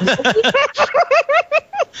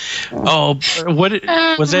 Oh, what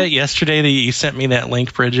was that yesterday that you sent me that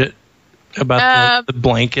link, Bridget, about the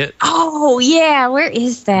blanket? Oh yeah, where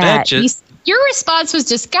is that? Your response was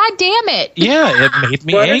just, God damn it! Yeah, it made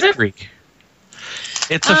me angry.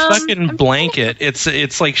 It's a fucking blanket.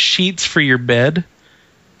 It's like sheets for your bed,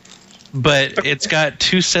 but it's got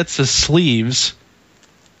 2 sets of sleeves,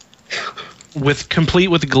 complete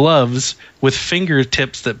with gloves with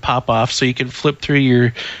fingertips that pop off, so you can flip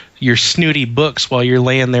through your snooty books while you're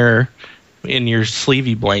laying there in your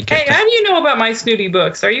sleevey blanket. Hey, how do you know about my snooty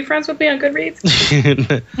books? Are you friends with me on Goodreads?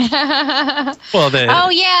 Well,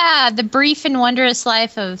 The Brief and Wondrous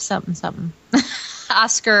Life of something.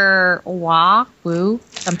 Oscar Wu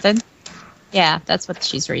something. Yeah, that's what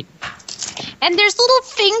she's reading. And there's little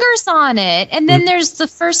fingers on it, and then there's the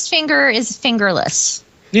first finger is fingerless.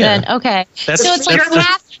 Yeah. Then, okay. So it's like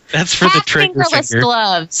that's for the trigger fingerless finger.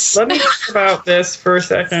 Gloves. Let me think about this for a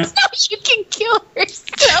second. So you can kill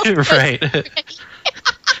yourself. Right.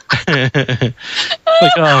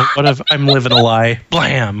 Like, oh, what if I'm living a lie?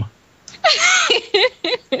 Blam.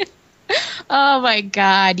 Oh my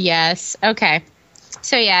God, yes. Okay.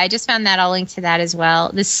 So yeah, I just found that. I'll link to that as well.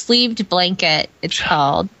 The sleeved blanket, it's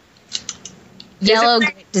called. Yellow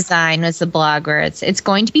Grit Design was the blog where it's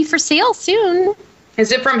going to be for sale soon.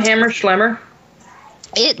 Is it from Hammer Schlemmer?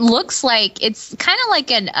 It looks like it's kind of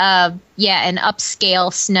like an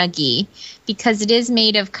upscale Snuggie because it is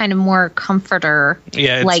made of kind of more comforter.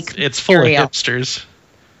 Yeah, like it's full material. of hipsters.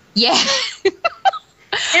 Yeah.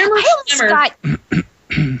 Hammer Schlemmer.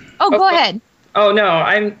 Go ahead. Oh no,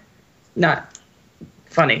 I'm not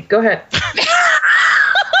funny. Go ahead.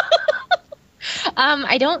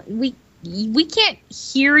 We can't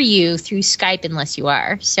hear you through Skype unless you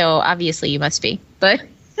are. So obviously you must be. But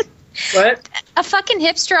what? A fucking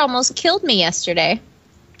hipster almost killed me yesterday.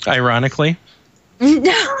 Ironically.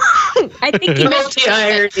 No, I think he meant the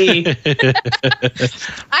irony.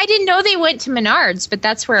 I didn't know they went to Menards, but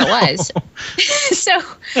that's where it was. So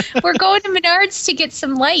we're going to Menards to get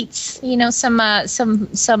some lights,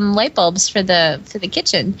 some light bulbs for the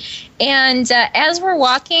kitchen. And as we're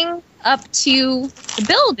walking up to the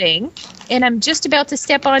building, and I'm just about to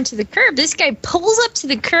step onto the curb, this guy pulls up to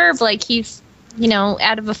the curb like he's,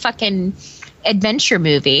 out of a fucking adventure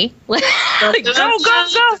movie. Like, go.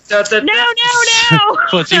 No.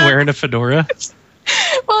 Was he wearing a fedora?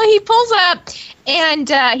 Well, he pulls up and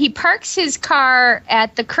he parks his car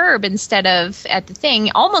at the curb instead of at the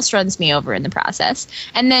thing. Almost runs me over in the process.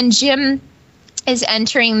 And then Jim is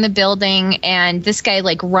entering the building, and this guy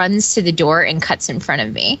runs to the door and cuts in front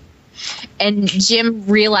of me. And Jim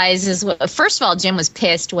realizes, first of all, Jim was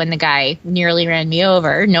pissed when the guy nearly ran me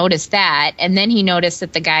over, noticed that. And then he noticed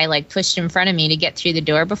that the guy pushed in front of me to get through the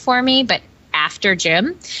door before me, but after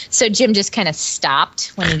Jim. So Jim just kind of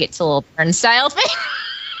stopped when he gets a little turnstile thing.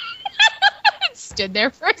 Stood there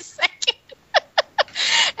for a second.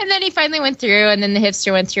 And then he finally went through, and then the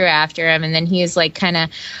hipster went through after him, and then he was kind of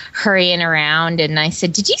hurrying around, and I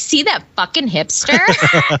said, "Did you see that fucking hipster?"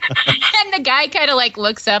 And the guy kind of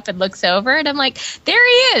looks up and looks over, and I'm like, "There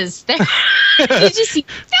he is." Did you see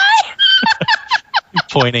that guy?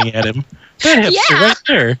 Pointing at him. That hipster right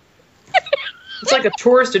there. It's like a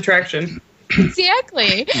tourist attraction.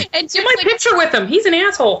 Exactly. And Jim's my picture with him. He's an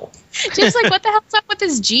asshole. Jim's like, what the hell's up with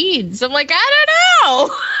his jeans? I'm like, I don't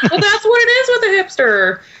know. Well, that's what it is with a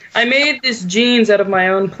hipster. I made these jeans out of my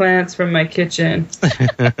own plants from my kitchen.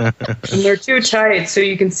 And they're too tight so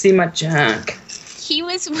you can see my junk. He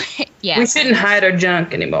was, We shouldn't hide our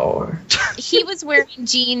junk anymore. He was wearing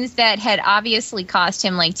jeans that had obviously cost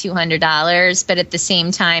him $200, but at the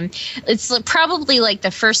same time, it's probably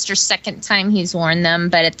the first or second time he's worn them,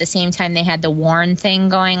 but at the same time, they had the worn thing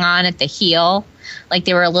going on at the heel.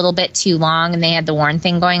 They were a little bit too long, and they had the worn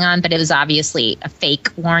thing going on, but it was obviously a fake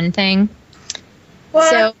worn thing. What?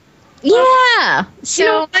 So, yeah.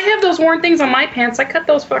 So I have those worn things on my pants. I cut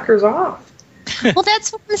those fuckers off. Well,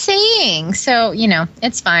 that's what I'm saying. So,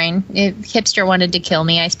 it's fine. If hipster wanted to kill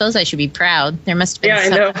me, I suppose I should be proud. There must have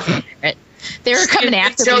been something. I know. They were coming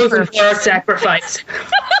after me for a sacrifice.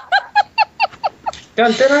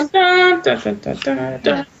 Dun, dun, dun, dun, dun, dun, dun,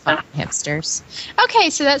 dun. Hipsters. Okay,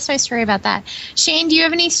 so that's my story about that. Shane, do you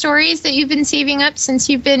have any stories that you've been saving up since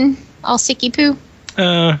you've been all sicky poo?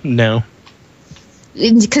 No.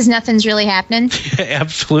 Because nothing's really happening?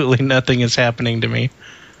 Absolutely nothing is happening to me.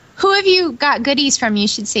 Who have you got goodies from? You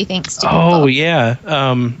should say thanks to. Oh, yeah.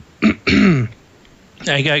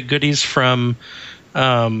 I got goodies from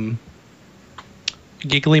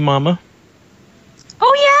Giggly Mama.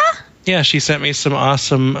 Oh, yeah? Yeah, she sent me some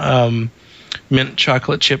awesome mint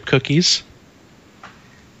chocolate chip cookies.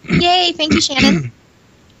 Yay, thank you, Shannon.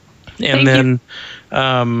 And then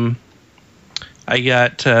I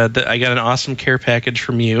got an awesome care package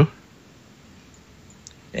from you.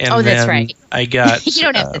 And that's right. I got. You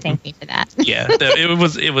don't have to thank me for that. Yeah,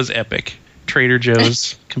 it was epic. Trader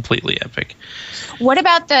Joe's, completely epic. What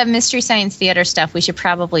about the Mystery Science Theater stuff? We should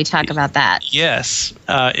probably talk about that. Yes,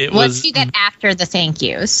 Let's do that after the thank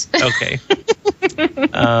yous. Okay.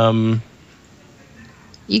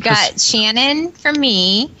 You got Shannon from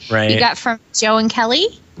me. Right. You got from Joe and Kelly.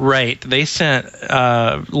 Right. They sent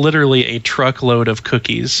literally a truckload of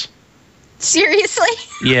cookies. Seriously?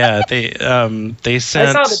 Yeah, they sent.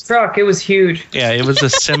 I saw the truck. It was huge. Yeah, it was a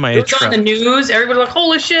semi truck. It was truck. on the news. Everybody was like,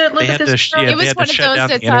 "Holy shit! Look at this truck!" It was one of those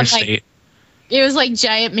that's on it was like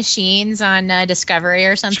giant machines on Discovery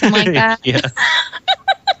or something like that. Yeah.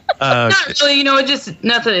 Not really, it just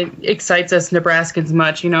nothing excites us Nebraskans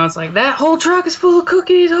much. It's like that whole truck is full of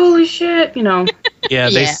cookies. Holy shit! Yeah,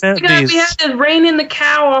 they sent these. We had to rein in the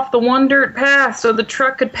cow off the one dirt path so the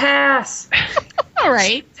truck could pass. All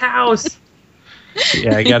right, house.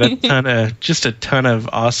 Yeah, I got a ton of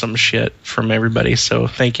awesome shit from everybody. So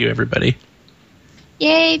thank you, everybody.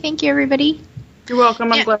 Yay! Thank you, everybody. You're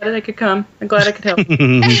welcome. I'm glad that I could come. I'm glad I could help.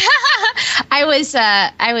 I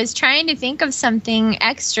was trying to think of something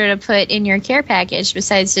extra to put in your care package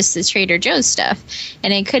besides just the Trader Joe's stuff,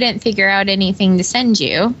 and I couldn't figure out anything to send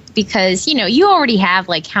you because you already have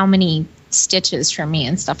like how many stitches from me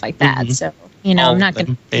and stuff like that. Mm-hmm. So I'm not going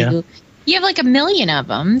to. Yeah. You have like 1 million of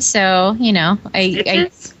them, so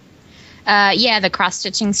the cross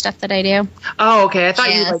stitching stuff that I do. Oh, okay. I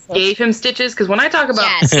thought you gave him stitches because when I talk about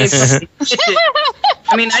stitches,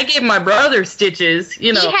 I mean I gave my brother stitches.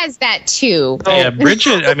 He has that too. Yeah,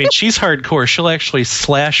 Bridget. I mean, she's hardcore. She'll actually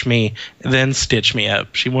slash me, then stitch me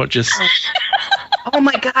up. She won't just. Oh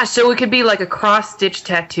my gosh! So it could be like a cross stitch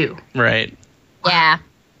tattoo. Right. Yeah.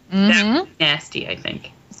 Mm-hmm. That's nasty. I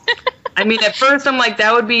think. I mean, at first I'm like,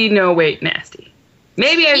 that would be nasty.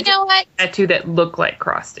 Maybe I know what? A tattoo that looked like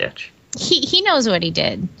cross stitch. He knows what he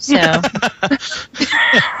did, so.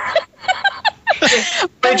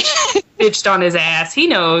 Stitched on his ass. He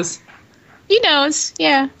knows. He knows,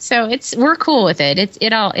 yeah. So we're cool with it.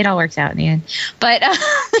 It all works out in the end. But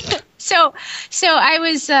so I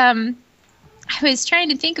was trying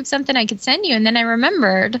to think of something I could send you, and then I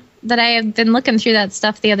remembered that I have been looking through that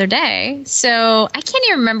stuff the other day. So I can't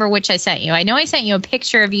even remember which I sent you. I know I sent you a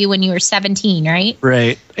picture of you when you were 17, right?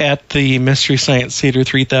 Right. At the Mystery Science Theater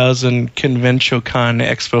 3000 ConventionCon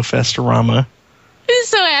Expo Festorama. I'm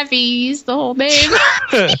so happy you used the whole name.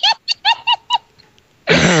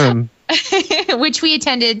 Which we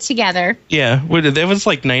attended together. Yeah. That was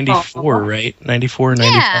like 94, right? 94,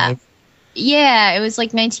 95. Yeah, it was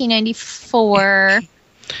like 1994.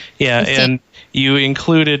 Yeah, and you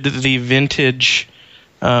included the vintage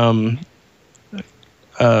fan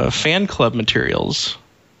club materials.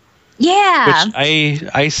 Yeah. Which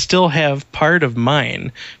I still have part of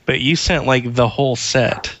mine, but you sent like the whole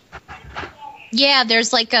set. Yeah,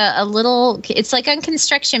 there's like a little, it's like on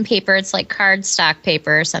construction paper. It's like cardstock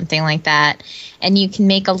paper or something like that. And you can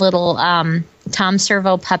make a little Tom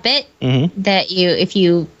Servo puppet that if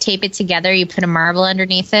you tape it together, you put a marble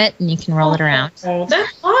underneath it and you can roll it around. Oh,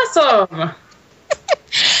 that's awesome.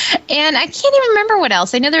 And I can't even remember what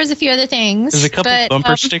else. I know there was a few other things. There's a couple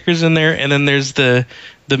bumper stickers in there, and then there's the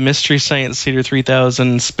Mystery Science Theater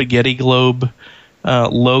 3000 Spaghetti Globe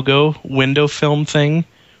logo window film thing.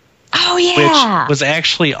 Oh yeah, which was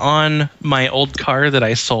actually on my old car that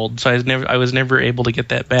I sold, so I was never able to get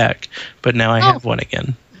that back. But now I have one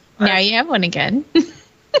again. Now you have one again.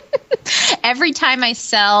 Every time I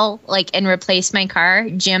sell and replace my car,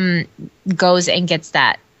 Jim goes and gets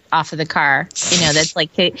that off of the car. That's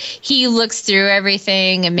like he looks through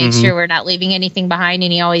everything and makes sure we're not leaving anything behind,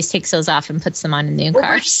 and he always takes those off and puts them on the new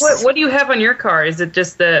cars. What do you have on your car? Is it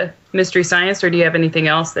just the Mystery Science, or do you have anything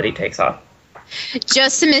else that he takes off?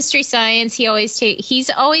 Just the Mystery Science. He's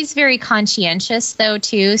always very conscientious though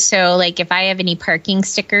too. So if I have any parking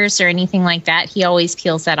stickers or anything like that, he always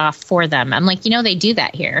peels that off for them. I'm like, they do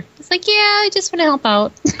that here. It's like, yeah, I just want to help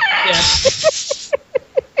out. Yeah.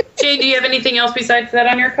 Jay, do you have anything else besides that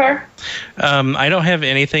on your car? I don't have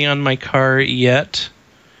anything on my car yet.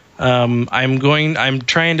 I'm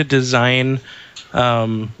trying to design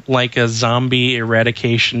like a zombie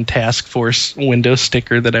eradication task force window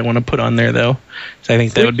sticker that I want to put on there, though. So I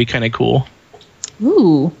think that would be kind of cool.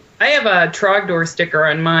 Ooh. I have a Trogdor sticker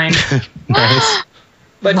on mine. Nice.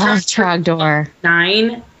 But love Trogdor.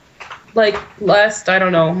 9, last, I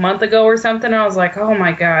don't know, month ago or something, I was like, oh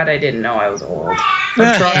my God, I didn't know I was old.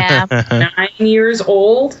 Yeah. 9 years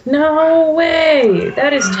old? No way.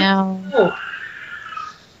 That is too old.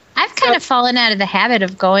 I've kind of fallen out of the habit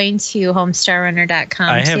of going to homestarrunner.com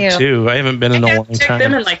I have too. I haven't been in a long time. I checked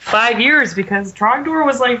them in 5 years because Trogdor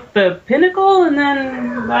was the pinnacle, and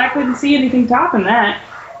then I couldn't see anything topping that.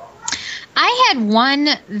 I had one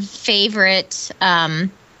favorite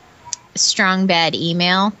Strong Bad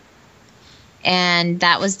email, and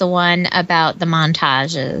that was the one about the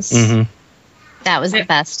montages. Mm-hmm. That was the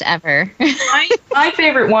best ever. my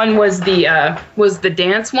favorite one was the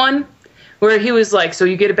dance one. Where he was like, so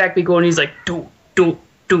you get it back, be cool, and he's like, do, do,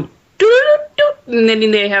 do, do, do, and then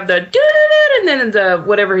they have the, and then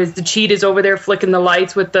the cheat is over there flicking the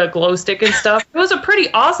lights with the glow stick and stuff. It was a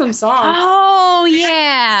pretty awesome song. Oh,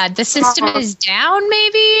 yeah. The system is down,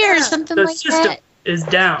 maybe, or something like that. The system is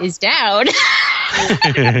down. Is down.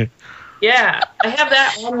 Yeah, I have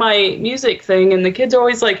that on my music thing, and the kids are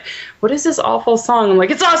always like, what is this awful song? I'm like,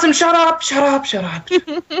 it's awesome, shut up, shut up, shut up.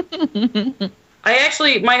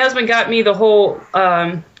 My husband got me the whole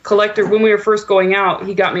collector, when we were first going out,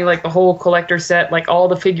 he got me the whole collector set, all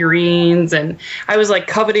the figurines, and I was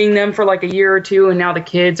coveting them for a year or two, and now the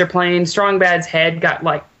kids are playing. Strong Bad's head got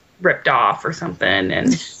ripped off or something,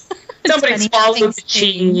 and somebody funny. swallowed the Things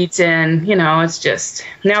cheese, and it's just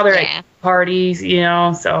now they're at parties,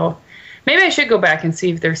 so maybe I should go back and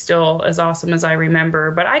see if they're still as awesome as I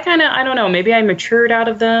remember. But I don't know, maybe I matured out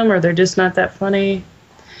of them, or they're just not that funny.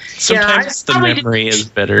 Sometimes the memory is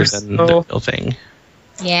better than the real thing.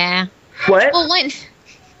 Yeah. What? Well,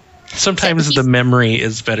 sometimes the memory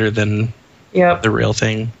is better than the real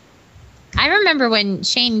thing. I remember when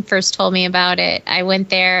Shane first told me about it, I went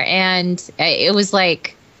there and it was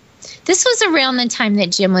like, this was around the time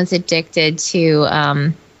that Jim was addicted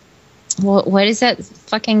to, what is that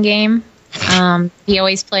fucking game he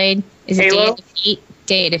always played? Is it Halo? Day of Defeat?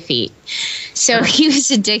 Day of Defeat. So he was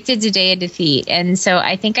addicted to Day of Defeat. And so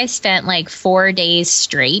I think I spent like 4 days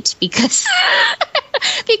straight because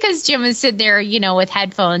because Jim was sitting there, with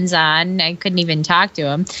headphones on. I couldn't even talk to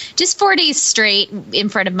him. Just 4 days straight in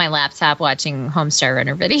front of my laptop watching Homestar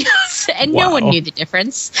Runner videos. And no one knew the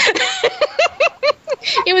difference.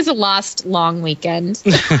 It was a lost long weekend.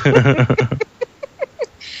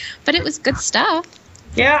 But it was good stuff.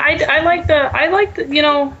 Yeah, I like the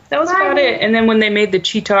that was about it. And then when they made the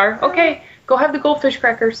Cheetar, okay, go have the goldfish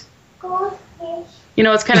crackers. Goldfish.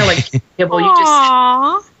 It's kind of like kibble.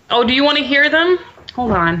 Aww. Oh, do you want to hear them?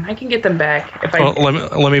 Hold on, I can get them back if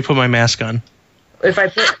let me put my mask on. If I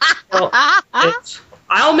put,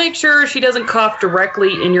 I'll make sure she doesn't cough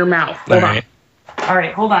directly in your mouth. Hold on. All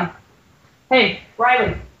right, hold on. Hey,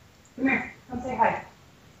 Riley, come here. Come say hi.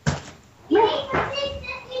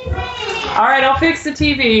 All right, I'll fix the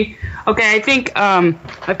TV. Okay, I think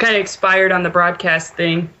I've kind of expired on the broadcast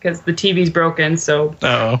thing because the TV's broken. So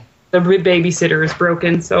the babysitter is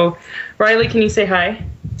broken. So, Riley, can you say hi?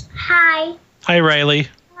 Hi. Hi, Riley.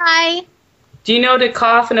 Hi. Do you know to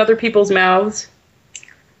cough in other people's mouths?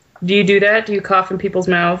 Do you do that? Do you cough in people's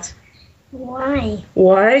mouths? Why?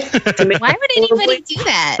 Why? Why would anybody do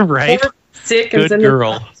that? Right. Sick and send them to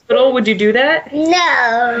the hospital? Would you do that?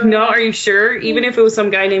 No. No, are you sure? Even if it was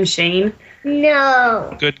some guy named Shane?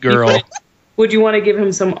 No. Good girl. Would you want to give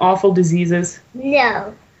him some awful diseases?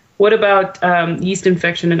 No. What about yeast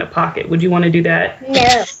infection in a pocket? Would you want to do that?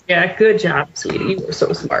 No. Yeah, good job, sweetie. You were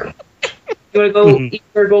so smart. You want to go eat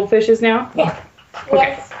your goldfishes now? Yeah. Okay,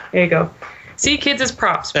 Yes. there you go. See, kids as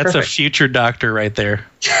props. That's Perfect. a future doctor right there.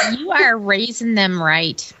 You are raising them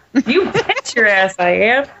right. You bet your ass I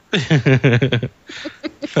am. That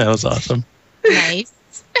was awesome. Nice.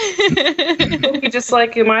 Just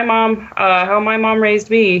like my mom, how my mom raised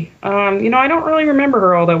me. I don't really remember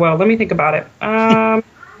her all that well. Let me think about it.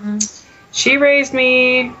 She raised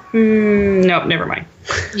me. No, never mind.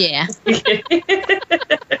 Yeah.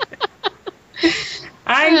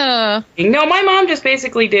 No, my mom just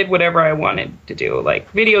basically did whatever I wanted to do,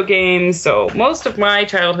 like video games. So most of my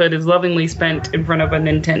childhood is lovingly spent in front of a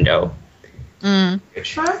Nintendo. Hi.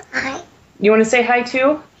 You want to say hi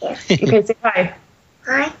too? Yeah. Okay, say hi.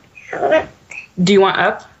 Hi. Do you want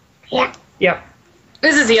up? Yeah. Yep.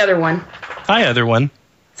 This is the other one. Hi, other one.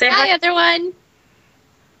 Say hi. Hi, other one.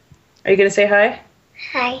 Are you gonna say hi?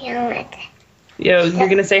 Hi. Yo, you're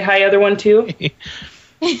gonna say hi, other one too.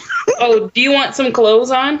 Oh, do you want some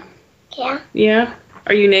clothes on? Yeah. Yeah.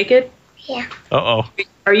 Are you naked? Yeah. Uh-oh.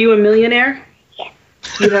 Are you a millionaire? Yeah.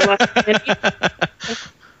 You have lots of money?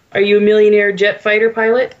 Are you a millionaire jet fighter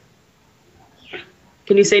pilot? Yeah.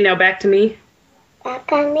 Can you say now back to me?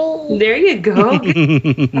 Back on me. There you go.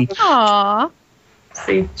 Aw.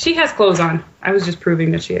 See, she has clothes on. I was just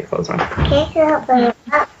proving that she had clothes on. Okay.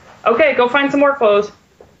 Okay, go find some more clothes.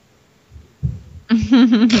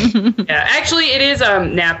 Yeah, actually, it is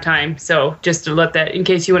nap time. So just to let that, in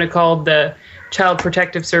case you want to call the Child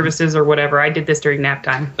Protective Services or whatever, I did this during nap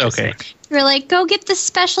time. Okay. You're like, go get the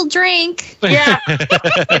special drink. Yeah.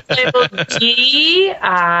 G-I-N.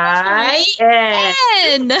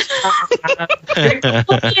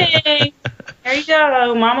 There you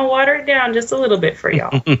go. Mama watered it down just a little bit for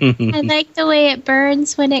y'all. I like the way it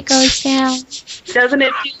burns when it goes down. Doesn't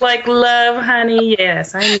it feel like love, honey?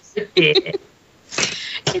 Yes, I need it.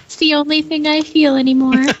 It's the only thing I feel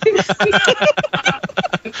anymore.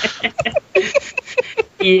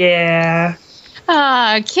 Yeah.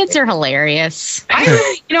 Kids are hilarious.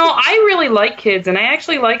 I really like kids, and I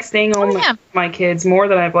actually like staying home with my kids more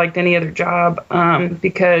than I've liked any other job.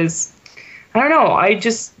 Because I don't know, I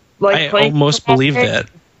just like playing. I almost believe that.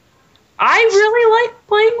 I really like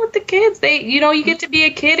playing with the kids. You get to be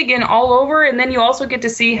a kid again all over, and then you also get to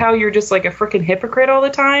see how you're just like a freaking hypocrite all the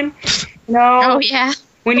time. Oh yeah.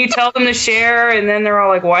 When you tell them to share, and then they're all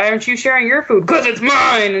like, "Why aren't you sharing your food? Because it's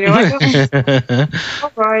mine." And you're like,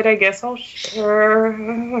 "All right, I guess I'll share."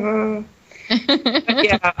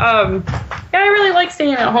 Yeah, I really like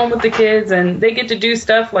staying at home with the kids, and they get to do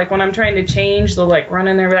stuff like when I'm trying to change, they'll like run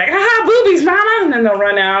in there and be like, ah, boobies, mama, and then they'll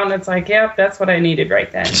run out, and it's like, yep, that's what I needed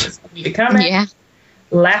right then. Just need to come in,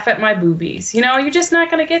 laugh at my boobies. You know, you're just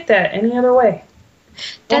not going to get that any other way.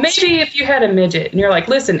 Well, maybe if you had a midget and you're like,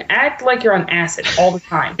 listen, act like you're on acid all the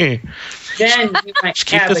time, then you might just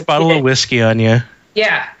keep this bottle of whiskey on you.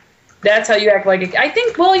 Yeah. That's how you act like a... I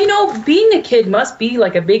think, well, you know, being a kid must be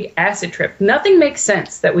like a big acid trip. Nothing makes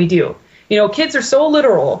sense that we do. You know, kids are so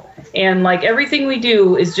literal, and like everything we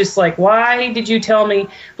do is just like, why did you tell me?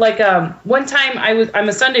 Like one time I'm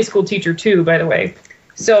a Sunday school teacher too, by the way.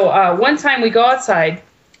 So one time we go outside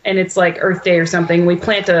and it's like Earth Day or something. We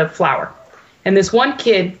plant a flower, and this one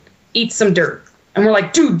kid eats some dirt. And we're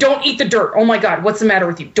like, dude, don't eat the dirt. Oh my God, what's the matter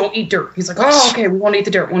with you? Don't eat dirt. He's like, oh, okay, we won't eat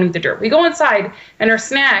the dirt. Won't eat the dirt. We go inside, and our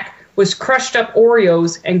snack was crushed up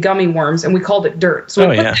Oreos and gummy worms, and we called it dirt. So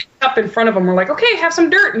we put the cup in front of him. We're like, okay, have some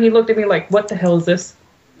dirt. And he looked at me like, what the hell is this?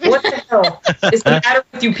 What the hell is the matter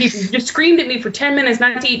with you people? You just screamed at me for 10 minutes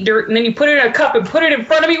not to eat dirt, and then you put it in a cup and put it in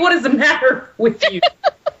front of me. What is the matter with you?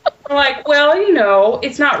 I'm like, well, you know,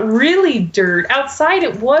 it's not really dirt. Outside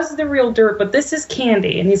it was the real dirt, but this is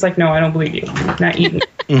candy. And he's like, no, I don't believe you. I'm not eating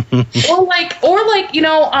it. or like, you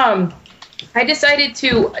know, I decided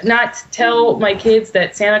to not tell my kids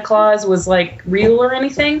that Santa Claus was like real or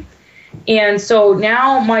anything. And so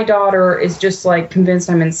now my daughter is just like convinced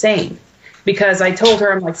I'm insane because I told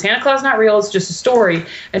her, I'm like, Santa Claus not real. It's just a story.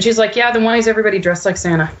 And she's like, yeah, then why is everybody dressed like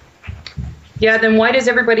Santa? Yeah, then why does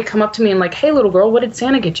everybody come up to me and like, hey, little girl, what did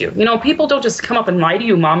Santa get you? You know, people don't just come up and lie to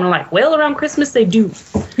you, Mom. And they're like, well, around Christmas they do.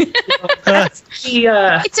 It's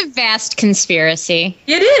a vast conspiracy.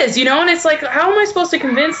 It is, you know, and it's like, how am I supposed to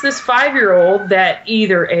convince this 5-year-old that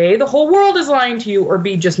either A, the whole world is lying to you, or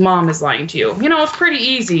B, just Mom is lying to you? You know, it's pretty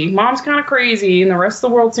easy. Mom's kind of crazy, and the rest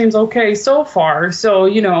of the world seems okay so far. So,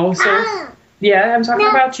 you know, yeah, I'm talking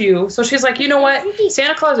about you. So she's like, you know what?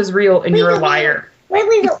 Santa Claus is real, and you're a liar.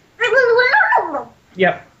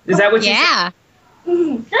 Yep. Is that what you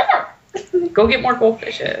said? Go get more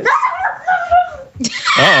goldfishes.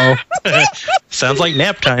 Uh-oh. Sounds like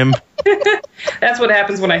nap time. That's what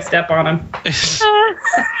happens when I step on them.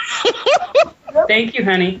 Thank you,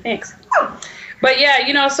 honey. Thanks. But yeah,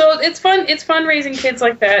 you know, so it's fun. It's fun raising kids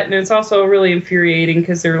like that, and it's also really infuriating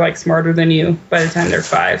because they're like smarter than you by the time they're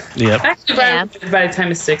 5. Yep. Actually, by the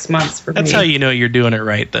time it's 6 months for me. That's how you know you're doing it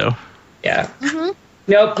right, though. Yeah. Mm-hmm.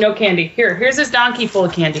 Nope, no candy. Here's this donkey full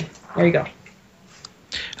of candy. There you go.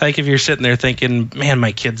 Like if you're sitting there thinking, man,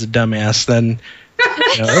 my kid's a dumbass, then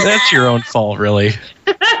you know, that's your own fault, really.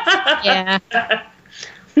 Yeah.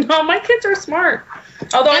 No, my kids are smart.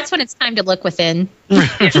 Although that's when it's time to look within.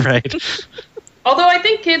 Right. Although I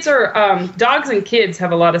think kids are, dogs and kids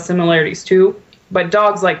have a lot of similarities too, but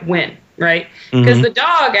dogs like win, right? Because the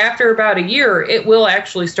dog, after about a year, it will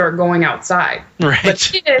actually start going outside. Right. But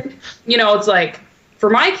kid, you know, it's like, for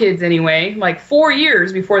my kids anyway, like 4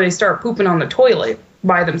 years before they start pooping on the toilet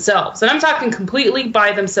by themselves. And I'm talking completely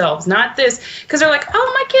by themselves, not this, because they're like,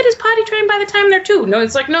 oh, my kid is potty trained by the time they're 2. No,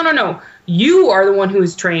 it's like, no. You are the one who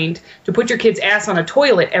is trained to put your kid's ass on a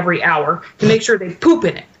toilet every hour to make sure they poop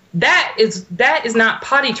in it. That is not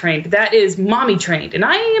potty trained. That is mommy trained. And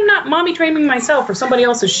I am not mommy training myself for somebody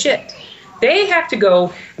else's shit. They have to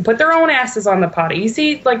go and put their own asses on the potty. You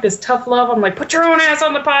see, like this tough love. I'm like, put your own ass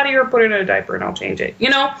on the potty or put it in a diaper and I'll change it. You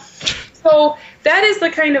know? So that is the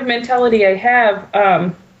kind of mentality I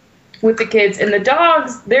have with the kids. And the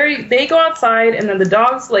dogs, they go outside, and then the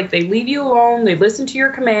dogs, like, they leave you alone. They listen to your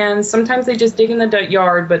commands. Sometimes they just dig in the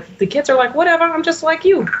yard. But the kids are like, whatever, I'm just like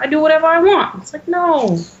you. I do whatever I want. It's like,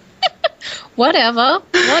 no. Whatever.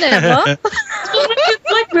 They're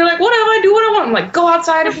like, whatever, I do what I want. I'm like, go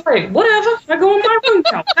outside and play. Whatever, I go in my room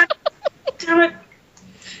now. Damn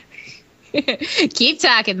it. Keep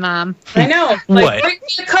talking, Mom. I know. Like, what? Bring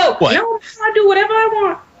me a Coke. What? No, I do whatever I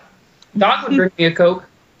want. Dog would bring me a Coke.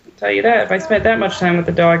 I'll tell you that. If I spent that much time with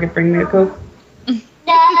the dog, it'd bring me a Coke.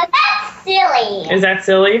 That's silly. Is that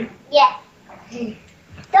silly? Yeah.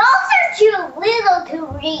 Dogs are too little to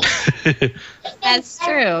read. That's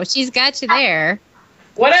true. She's got you there.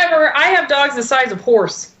 Whatever. I have dogs the size of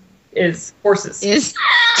horses. Is Horses stay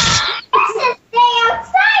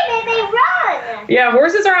outside and they run. Yeah,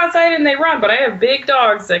 horses are outside and they run, but I have big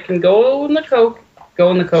dogs that can go in the Coke,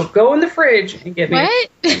 go in the fridge and get me. What?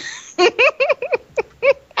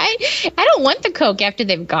 I don't want the Coke after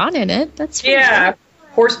they've gone in it. That's fine. Yeah,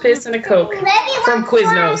 horse piss and a Coke from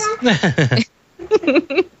Quiznos.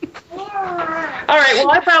 All right,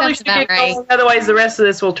 well, I probably should get going, otherwise the rest of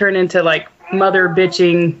this will turn into like mother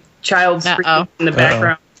bitching, child screaming in the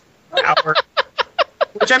background.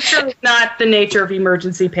 which I'm sure is not the nature of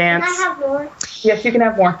emergency pants. Can I have more? Yes, you can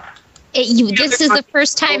have more. This is the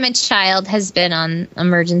first time a child has been on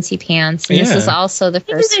emergency pants, and this is also the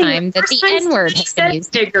first time that the N-word has been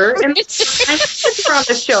used. Digger and we're on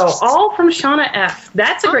the show, all from Shauna F.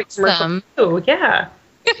 That's a great commercial too. Yeah.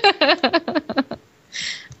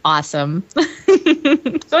 Awesome.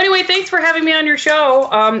 So anyway, thanks for having me on your show.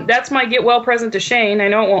 That's my get well present to Shane. I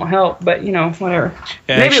know it won't help, but whatever.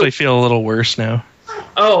 Yeah, I actually feel a little worse now.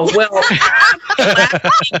 Oh, well,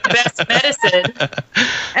 best medicine.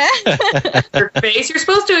 Your face. You're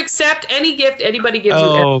supposed to accept any gift anybody gives you.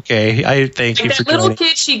 Oh, okay. I thank you for that little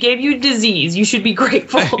kid, she gave you disease. You should be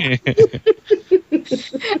grateful.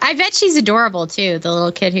 I bet she's adorable, too, the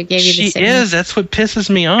little kid who gave you the She is. That's what pisses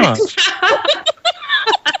me off.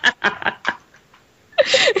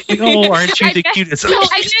 Aren't you the cutest? I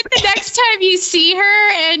bet the next time you see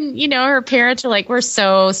her and, her parents are like, we're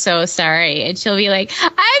so, so sorry. And she'll be like,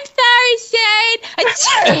 I'm sorry,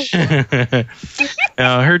 Shane.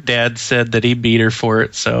 Her dad said that he beat her for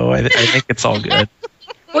it, so I think it's all good.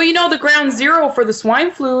 Well, the ground zero for the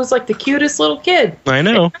swine flu is like the cutest little kid. I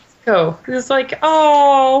know. It's like,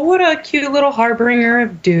 oh, what a cute little harbinger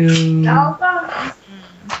of doom.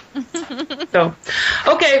 So,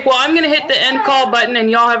 okay, well, I'm going to hit the end call button, and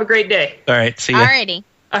y'all have a great day. All right, see ya. Alrighty.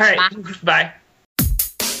 All right, bye.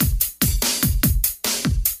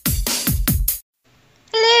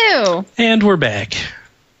 Hello. And we're back.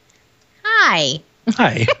 Hi.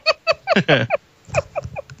 Hi. I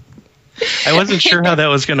wasn't sure how that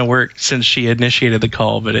was going to work since she initiated the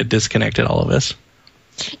call, but it disconnected all of us.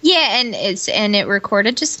 Yeah, and it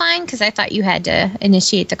recorded just fine because I thought you had to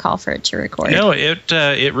initiate the call for it to record. No,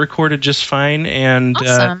 it recorded just fine, and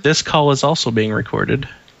awesome. This call is also being recorded.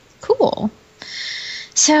 Cool.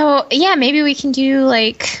 So yeah, maybe we can do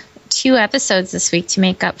like 2 episodes this week to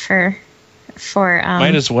make up for.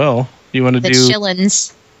 Might as well. You want to do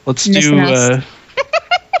chillins? Let's do.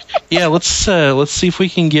 Yeah, let's see if we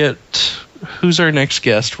can get. Who's our next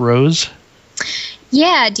guest? Rose.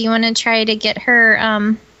 Yeah, do you want to try to get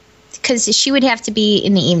her, because she would have to be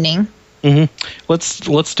in the evening. Mm-hmm.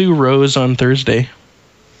 Let's do Rose on Thursday.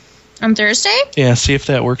 On Thursday? Yeah, see if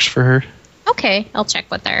that works for her. Okay, I'll check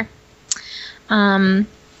with her. And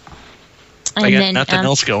I got nothing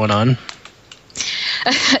else going on.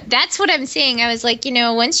 That's what I'm saying. I was like,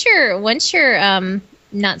 once you're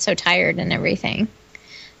not so tired and everything,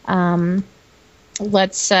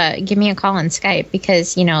 let's give me a call on Skype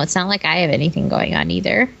because, it's not like I have anything going on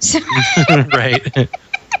either. So. Right. Although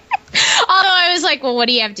I was like, well, what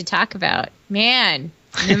do you have to talk about? Man,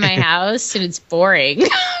 I'm in my house and it's boring.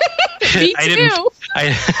 Me too.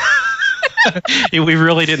 We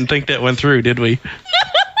really didn't think that went through, did we?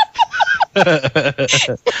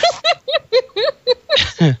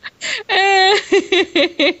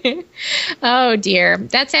 Oh dear,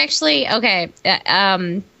 that's actually okay.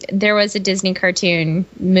 There was a Disney cartoon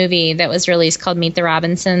movie that was released called Meet the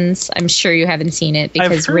Robinsons. I'm sure you haven't seen it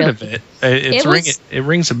because I've heard of it. It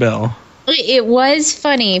rings a bell. It was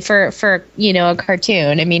funny for a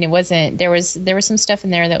cartoon. I mean, it wasn't. There was some stuff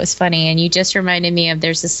in there that was funny, and you just reminded me of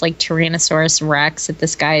there's this like Tyrannosaurus Rex that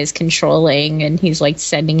this guy is controlling, and he's like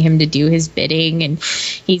sending him to do his bidding, and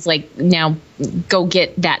he's like, now go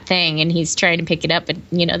get that thing, and he's trying to pick it up, but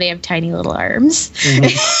they have tiny little arms.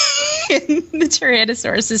 Mm-hmm. And the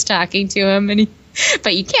Tyrannosaurus is talking to him,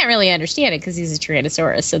 but you can't really understand it because he's a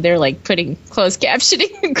Tyrannosaurus, so they're like putting closed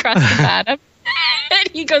captioning across the bottom. And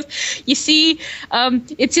he goes, you see,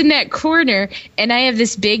 it's in that corner, and I have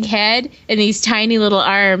this big head and these tiny little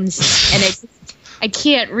arms, and I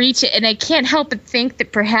can't reach it, and I can't help but think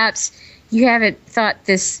that perhaps you haven't thought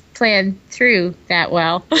this plan through that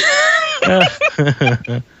well.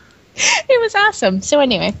 It was awesome. So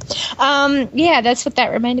anyway, yeah, that's what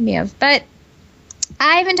that reminded me of. But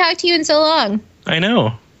I haven't talked to you in so long. I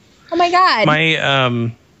know. Oh my God.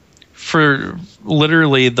 My for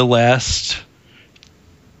literally the last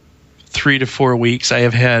 3 to 4 weeks, I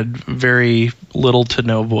have had very little to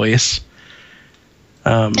no voice.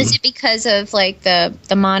 Is it because of like the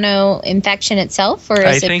mono infection itself, or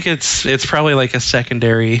I think it's probably like a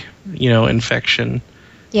secondary, infection.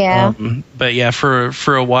 Yeah. But yeah,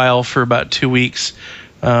 for a while, for about 2 weeks,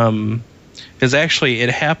 because actually it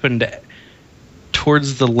happened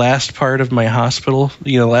towards the last part of my hospital,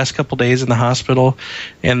 the last couple days in the hospital,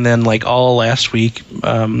 and then like all last week,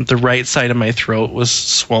 the right side of my throat was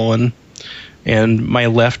swollen, and my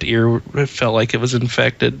left ear felt like it was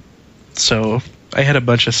infected. So I had a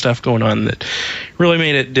bunch of stuff going on that really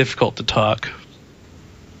made it difficult to talk.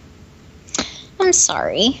 I'm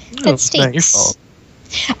sorry. No, it's not your fault.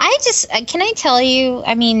 Can I tell you,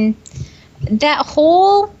 I mean, that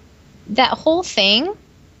whole thing,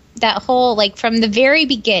 that whole, like, from the very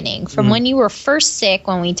beginning, from when you were first sick,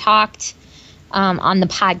 when we talked on the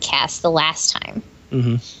podcast the last time,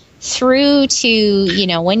 through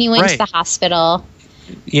to, when you went to the hospital.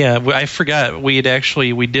 Yeah, I forgot. We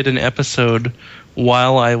did an episode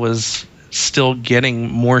while I was still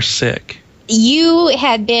getting more sick. You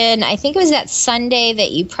had been, I think it was that Sunday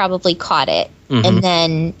that you probably caught it. And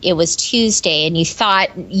then it was Tuesday, and you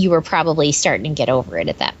thought you were probably starting to get over it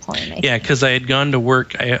at that point. Yeah, because I had gone to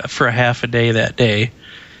work for a half a day that day.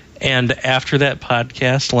 And after that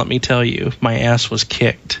podcast, let me tell you, my ass was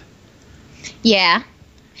kicked. Yeah.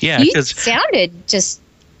 Yeah, you sounded just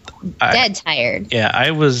dead tired. Yeah,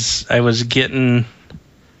 I was getting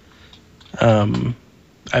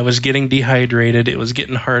dehydrated. It was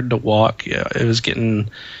getting hard to walk. Yeah, it was getting,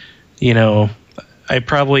 I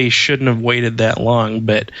probably shouldn't have waited that long,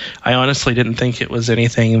 but I honestly didn't think it was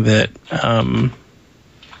anything that I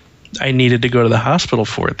needed to go to the hospital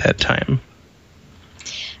for at that time.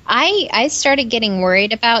 I started getting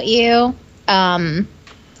worried about you.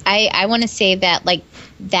 I want to say that, like,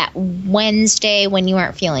 that Wednesday when you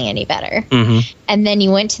weren't feeling any better, and then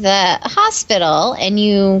you went to the hospital and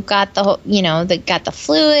you got got the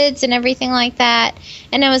fluids and everything like that,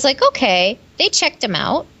 and I was like, okay, they checked him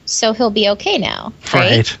out, so he'll be okay now,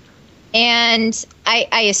 right? And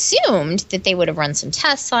I assumed that they would have run some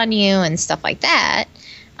tests on you and stuff like that.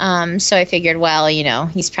 So I figured, well,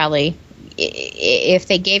 he's probably, if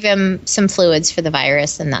they gave him some fluids for the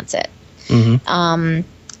virus, then that's it.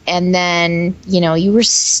 And then, you were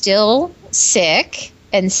still sick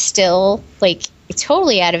and still, like,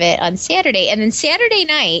 totally out of it on Saturday. And then Saturday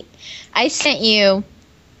night, I sent you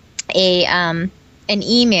an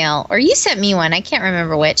email, or you sent me one. I can't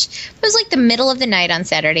remember which. It was like the middle of the night on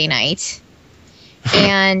Saturday night.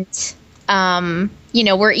 And,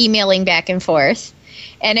 we're emailing back and forth.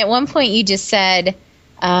 And at one point you just said,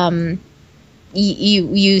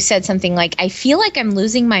 you said something like, I feel like I'm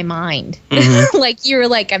losing my mind. Like, you were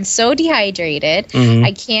like, I'm so dehydrated.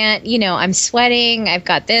 I can't, I'm sweating. I've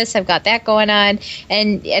got this, I've got that going on.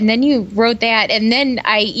 And then you wrote that. And then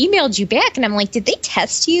I emailed you back and I'm like, did they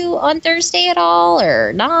test you on Thursday at all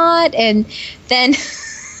or not? And then,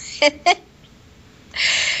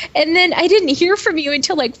 and then I didn't hear from you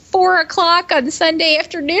until like 4:00 on Sunday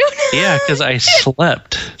afternoon. Yeah, because I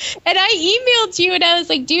slept. And I emailed you and I was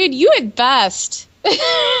like, dude, you had best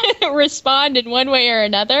respond in one way or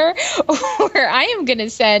another, or I am going to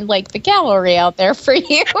send like the cavalry out there for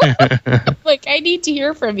you. Like, I need to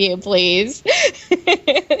hear from you, please.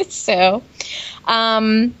 So,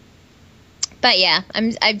 but yeah,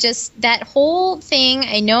 I've just, that whole thing,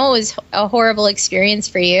 I know it was a horrible experience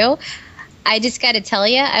for you. I just got to tell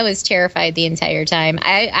you, I was terrified the entire time.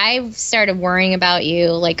 I started worrying about you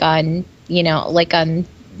like I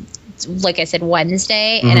said,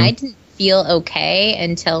 Wednesday, and I didn't feel okay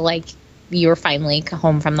until like you were finally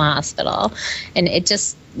home from the hospital. And it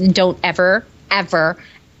just, don't ever, ever,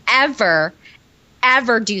 ever,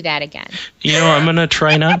 ever do that again. I'm going to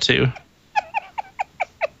try not to.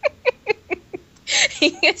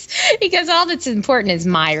 Because all that's important is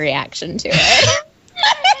my reaction to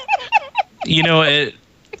it.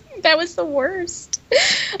 That was the worst.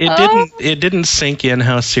 It didn't sink in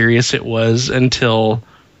how serious it was until,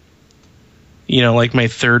 like my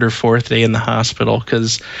third or fourth day in the hospital.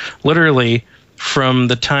 Because literally from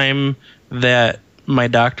the time that my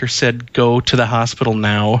doctor said, go to the hospital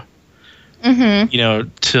now,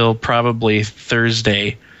 till probably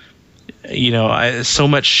Thursday, so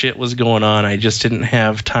much shit was going on. I just didn't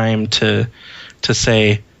have time to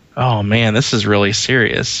say, oh man, this is really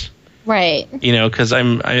serious. Right. Because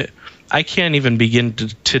I can't even begin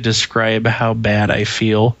to describe how bad I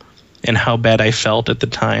feel and how bad I felt at the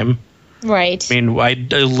time. Right. I mean, I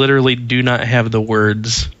literally do not have the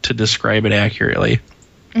words to describe it accurately.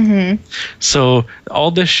 So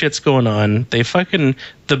all this shit's going on.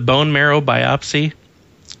 The bone marrow biopsy.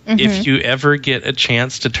 If you ever get a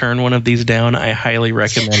chance to turn one of these down, I highly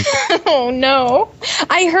recommend it. Oh no.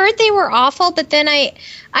 I heard they were awful, but then I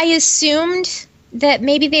assumed that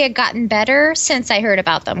maybe they had gotten better since I heard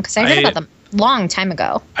about them, because I heard about them a long time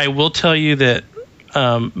ago. I will tell you that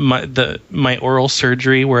my oral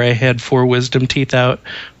surgery where I had 4 wisdom teeth out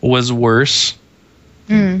was worse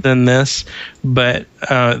than this, but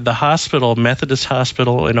the hospital, Methodist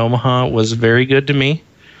Hospital in Omaha, was very good to me.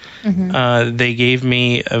 They gave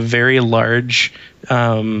me a very large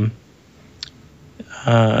Ativan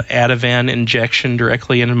injection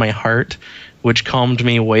directly into my heart, which calmed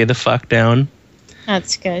me way the fuck down.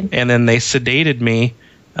 That's good. And then they sedated me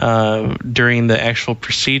during the actual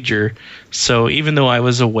procedure. So even though I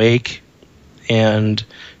was awake and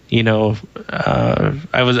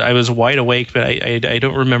I was wide awake, but I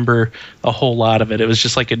don't remember a whole lot of it. It was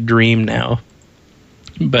just like a dream now.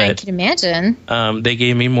 But I can imagine. They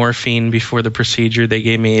gave me morphine before the procedure. They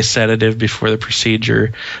gave me a sedative before the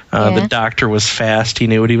procedure. The doctor was fast. He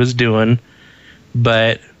knew what he was doing.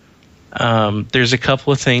 But there's a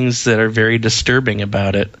couple of things that are very disturbing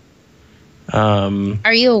about it.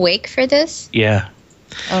 Are you awake for this? Yeah.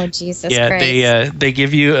 Oh, Jesus Christ. Yeah, they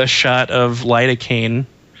give you a shot of lidocaine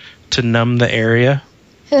to numb the area.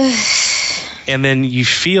 And then you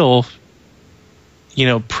feel,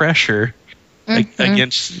 pressure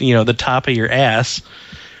against, the top of your ass.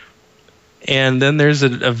 And then there's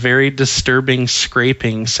a very disturbing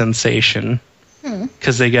scraping sensation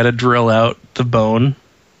because they got to drill out the bone.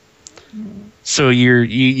 So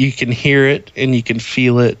you can hear it and you can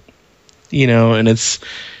feel it, and it's,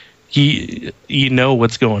 you know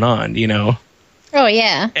what's going on, Oh,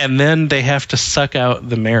 yeah. And then they have to suck out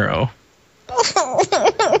the marrow.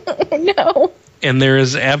 No. And there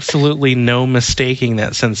is absolutely no mistaking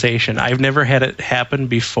that sensation. I've never had it happen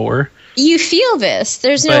before. You feel this.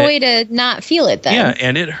 There's no way to not feel it then. Yeah,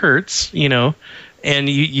 and it hurts, and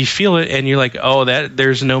you feel it and you're like, oh,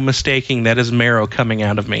 there's no mistaking that is marrow coming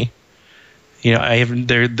out of me.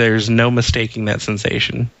 There's no mistaking that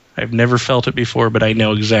sensation. I've never felt it before, but I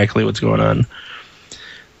know exactly what's going on.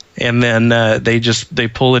 And then they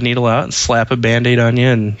pull the needle out and slap a Band-Aid on you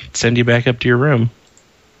and send you back up to your room.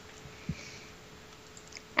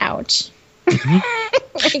 Ouch.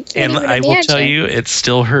 Mm-hmm. And I will tell you, it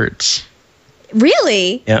still hurts.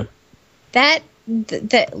 Really? Yep. The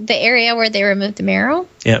area where they removed the marrow?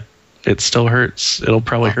 Yep. It still hurts. It'll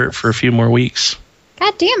probably hurt for a few more weeks.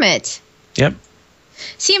 God damn it. Yep.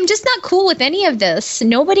 See, I'm just not cool with any of this.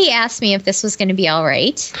 Nobody asked me if this was going to be all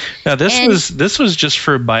right. Now, this was just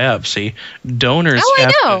for biopsy. Donors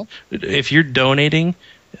I know. If you're donating,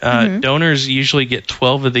 donors usually get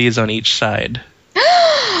 12 of these on each side.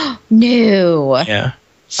 No. Yeah.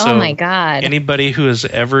 So oh, my God. Anybody who has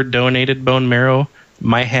ever donated bone marrow,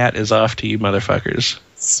 my hat is off to you motherfuckers.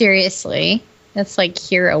 Seriously. That's like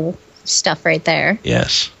hero stuff right there.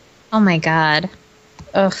 Yes. Oh, my God.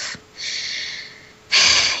 Ugh.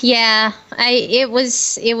 Yeah, it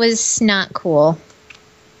was not cool.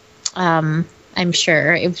 I'm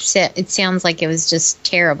sure it sounds like it was just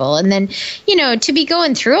terrible. And then, to be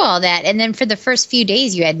going through all that, and then for the first few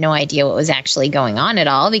days, you had no idea what was actually going on at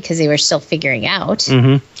all because they were still figuring out.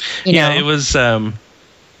 Mm-hmm. It was I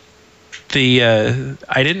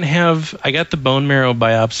got the bone marrow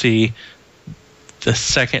biopsy the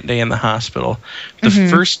second day in the hospital. The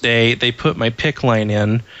first day, they put my PICC line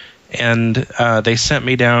in. And they sent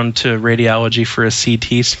me down to radiology for a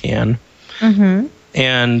CT scan. Mm-hmm.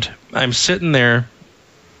 And I'm sitting there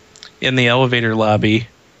in the elevator lobby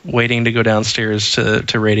waiting to go downstairs to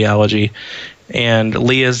radiology. And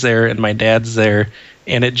Leah's there and my dad's there.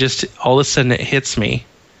 And it just, all of a sudden, it hits me.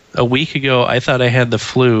 A week ago, I thought I had the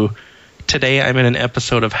flu. Today, I'm in an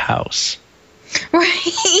episode of House.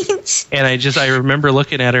 Right. And I remember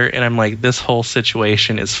looking at her and I'm like, this whole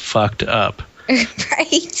situation is fucked up.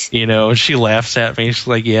 Right. She laughs at me. She's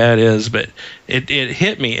like, yeah, it is. But it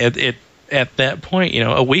hit me at that point.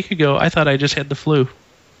 A week ago, I thought I just had the flu.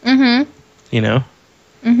 Mm-hmm.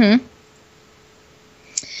 Mm-hmm.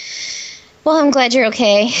 Well, I'm glad you're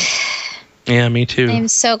okay. Yeah, me too. I'm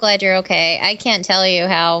so glad you're okay. I can't tell you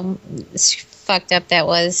how fucked up that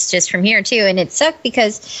was just from here too, and it sucked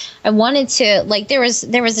because I wanted to, like, there was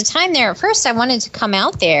a time there at first I wanted to come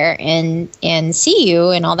out there and see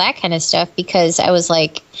you and all that kind of stuff because I was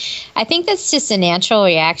like, I think that's just a natural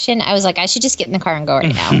reaction. I was like, I should just get in the car and go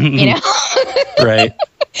right now, Right.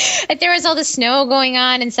 Like there was all the snow going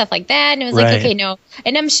on and stuff like that, and it was like, okay, no.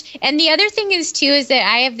 And and the other thing is too is that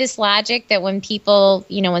I have this logic that when people,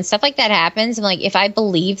 when stuff like that happens, I'm like, if I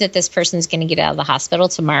believe that this person's going to get out of the hospital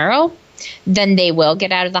tomorrow, then they will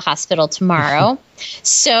get out of the hospital tomorrow.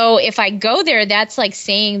 So if I go there, that's like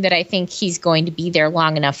saying that I think he's going to be there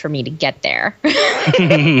long enough for me to get there. Right.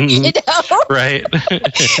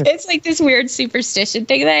 It's like this weird superstition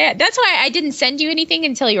thing that's why I didn't send you anything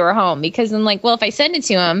until you were home, because I'm like, well, if I send it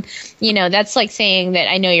to him, that's like saying that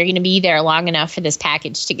I know you're going to be there long enough for this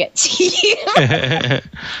package to get to you.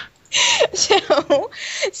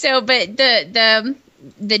 But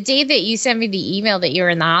the day that you sent me the email that you were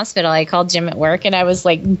in the hospital, I called Jim at work and I was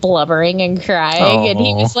like blubbering and crying. And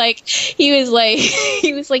he was like, you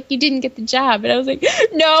didn't get the job. And I was like,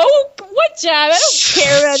 no, what job? I don't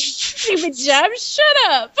care about the stupid job. Shut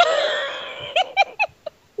up.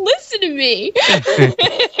 Listen to me.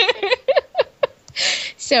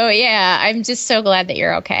 So yeah, I'm just so glad that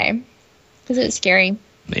you're okay. Because it was scary.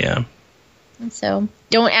 Yeah. So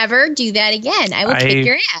don't ever do that again. I will kick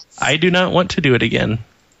your ass. I do not want to do it again.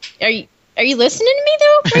 Are you listening to me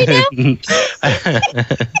though right now?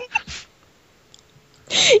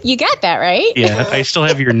 You got that right? Yeah, I still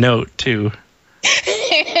have your note too.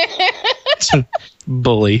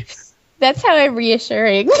 Bully. That's how I'm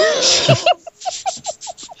reassuring.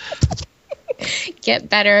 Get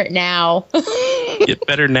better now. Get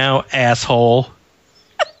better now, asshole.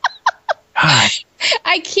 I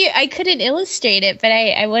couldn't illustrate it, but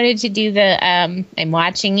I wanted to do the I'm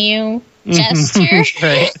watching you gesture.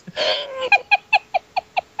 Right.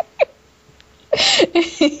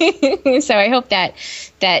 So I hope that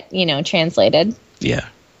translated. Yeah.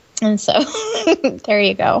 And so there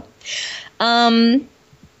you go.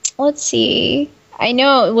 Let's see. I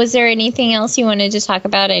know, was there anything else you wanted to talk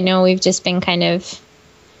about? I know we've just been kind of...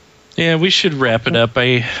 Yeah, we should wrap it up.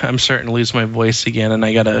 I'm starting to lose my voice again, and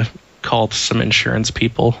I got to call some insurance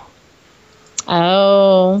people.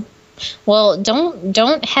 Oh. Well,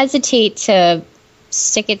 don't hesitate to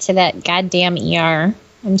stick it to that goddamn ER.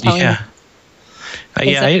 I'm telling you.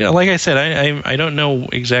 Yeah, like I said, I don't know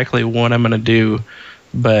exactly what I'm going to do,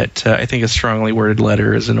 but I think a strongly worded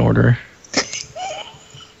letter is in order.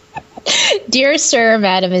 Dear sir or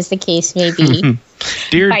madam, as the case may be.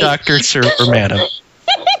 Dear Dr. Sir or madam.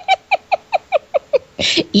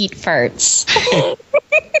 Eat farts.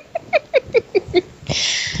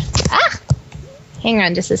 Hang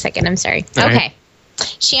on just a second. I'm sorry. All okay. Right.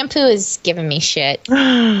 Shampoo is giving me shit.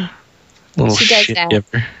 Little she does shit that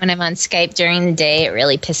giver. when I'm on Skype during the day. It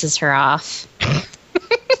really pisses her off.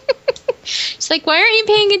 She's like, why aren't you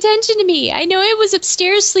paying attention to me? I know I was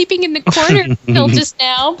upstairs sleeping in the corner until just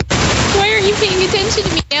now. Why aren't you paying attention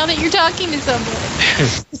to me now that you're talking to someone?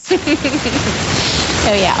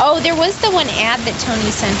 Oh, yeah. Oh, there was the one ad that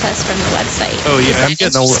Tony sent us from the website. Oh, yeah. I'm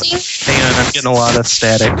getting a lot of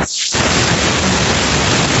static.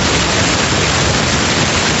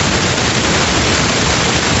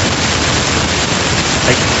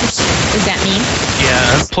 Is that me?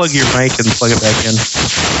 Yeah, unplug your mic and plug it back in.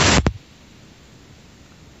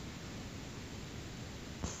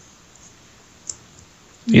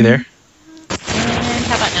 You there? And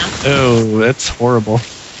how about now? Oh, that's horrible.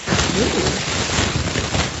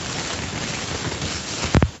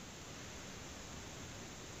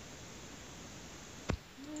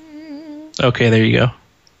 Okay, there you go.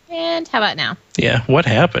 And how about now? Yeah, what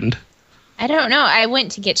happened? I don't know. I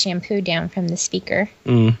went to get shampoo down from the speaker.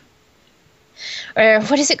 Mm. Or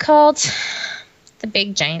what is it called? The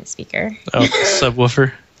big giant speaker. Oh,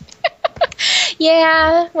 subwoofer.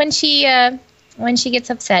 Yeah, when she gets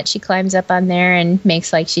upset, she climbs up on there and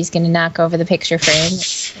makes like she's going to knock over the picture frame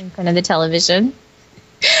in front of the television.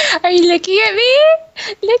 Are you looking at me?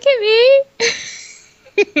 Look at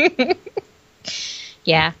me.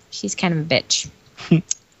 Yeah, she's kind of a bitch. So,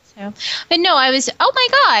 but no, oh my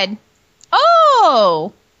God.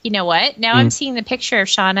 Oh, you know what? Now I'm seeing the picture of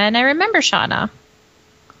Shauna and I remember Shauna.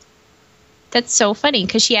 That's so funny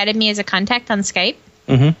because she added me as a contact on Skype.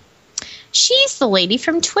 Mm-hmm. She's the lady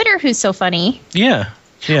from Twitter who's so funny. Yeah.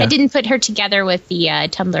 I didn't put her together with the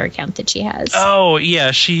Tumblr account that she has. Oh,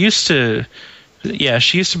 yeah. She used to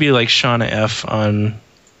be like Shauna F on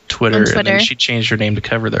Twitter. And then she changed her name to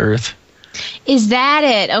Cover the Earth. Is that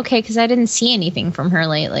it? Okay, because I didn't see anything from her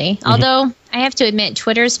lately. Mm-hmm. Although, I have to admit,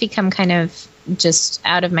 Twitter's become kind of just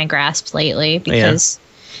out of my grasp lately because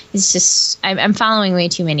it's just, I'm following way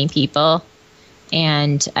too many people.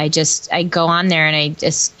 And I go on there and I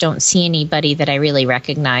just don't see anybody that I really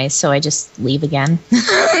recognize. So I just leave again. So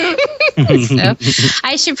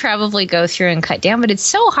I should probably go through and cut down. But it's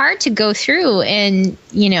so hard to go through and,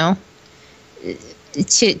 to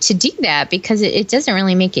do that because it doesn't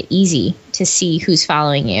really make it easy to see who's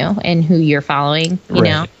following you and who you're following. You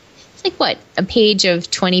know, it's like a page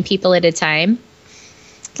of 20 people at a time.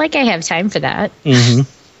 Like I have time for that. Mm-hmm.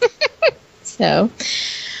 So...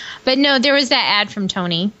 But no, there was that ad from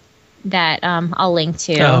Tony that I'll link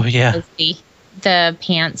to. Oh, yeah. The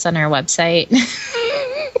pants on our website.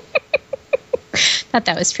 Thought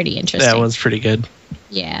that was pretty interesting. That was pretty good.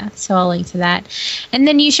 Yeah, so I'll link to that. And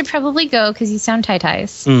then you should probably go because you sound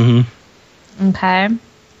tie-ties. Mm-hmm. Okay.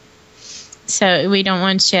 So we don't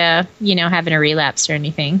want you, having a relapse or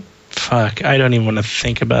anything. Fuck, I don't even want to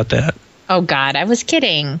think about that. Oh, God, I was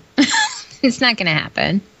kidding. It's not going to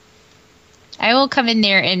happen. I will come in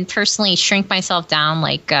there and personally shrink myself down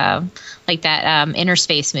like that Inner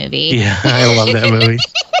Space movie. Yeah, I love that movie.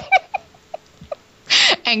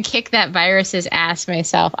 And kick that virus's ass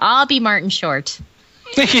myself. I'll be Martin Short.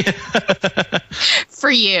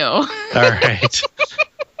 For you. All right.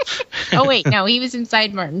 Oh wait, no, he was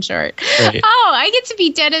inside Martin Short. Right. Oh, I get to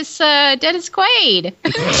be Dennis Quaid.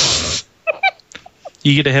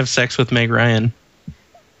 You get to have sex with Meg Ryan.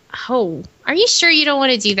 Oh, are you sure you don't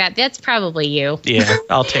want to do that? That's probably you. Yeah,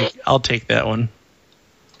 I'll take that one.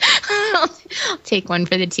 I'll take one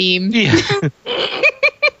for the team. Yeah.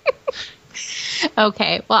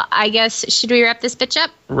 Okay, well, I guess, should we wrap this bitch up?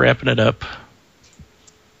 Wrapping it up.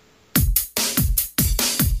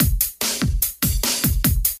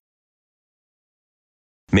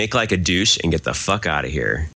 Make like a douche and get the fuck out of here.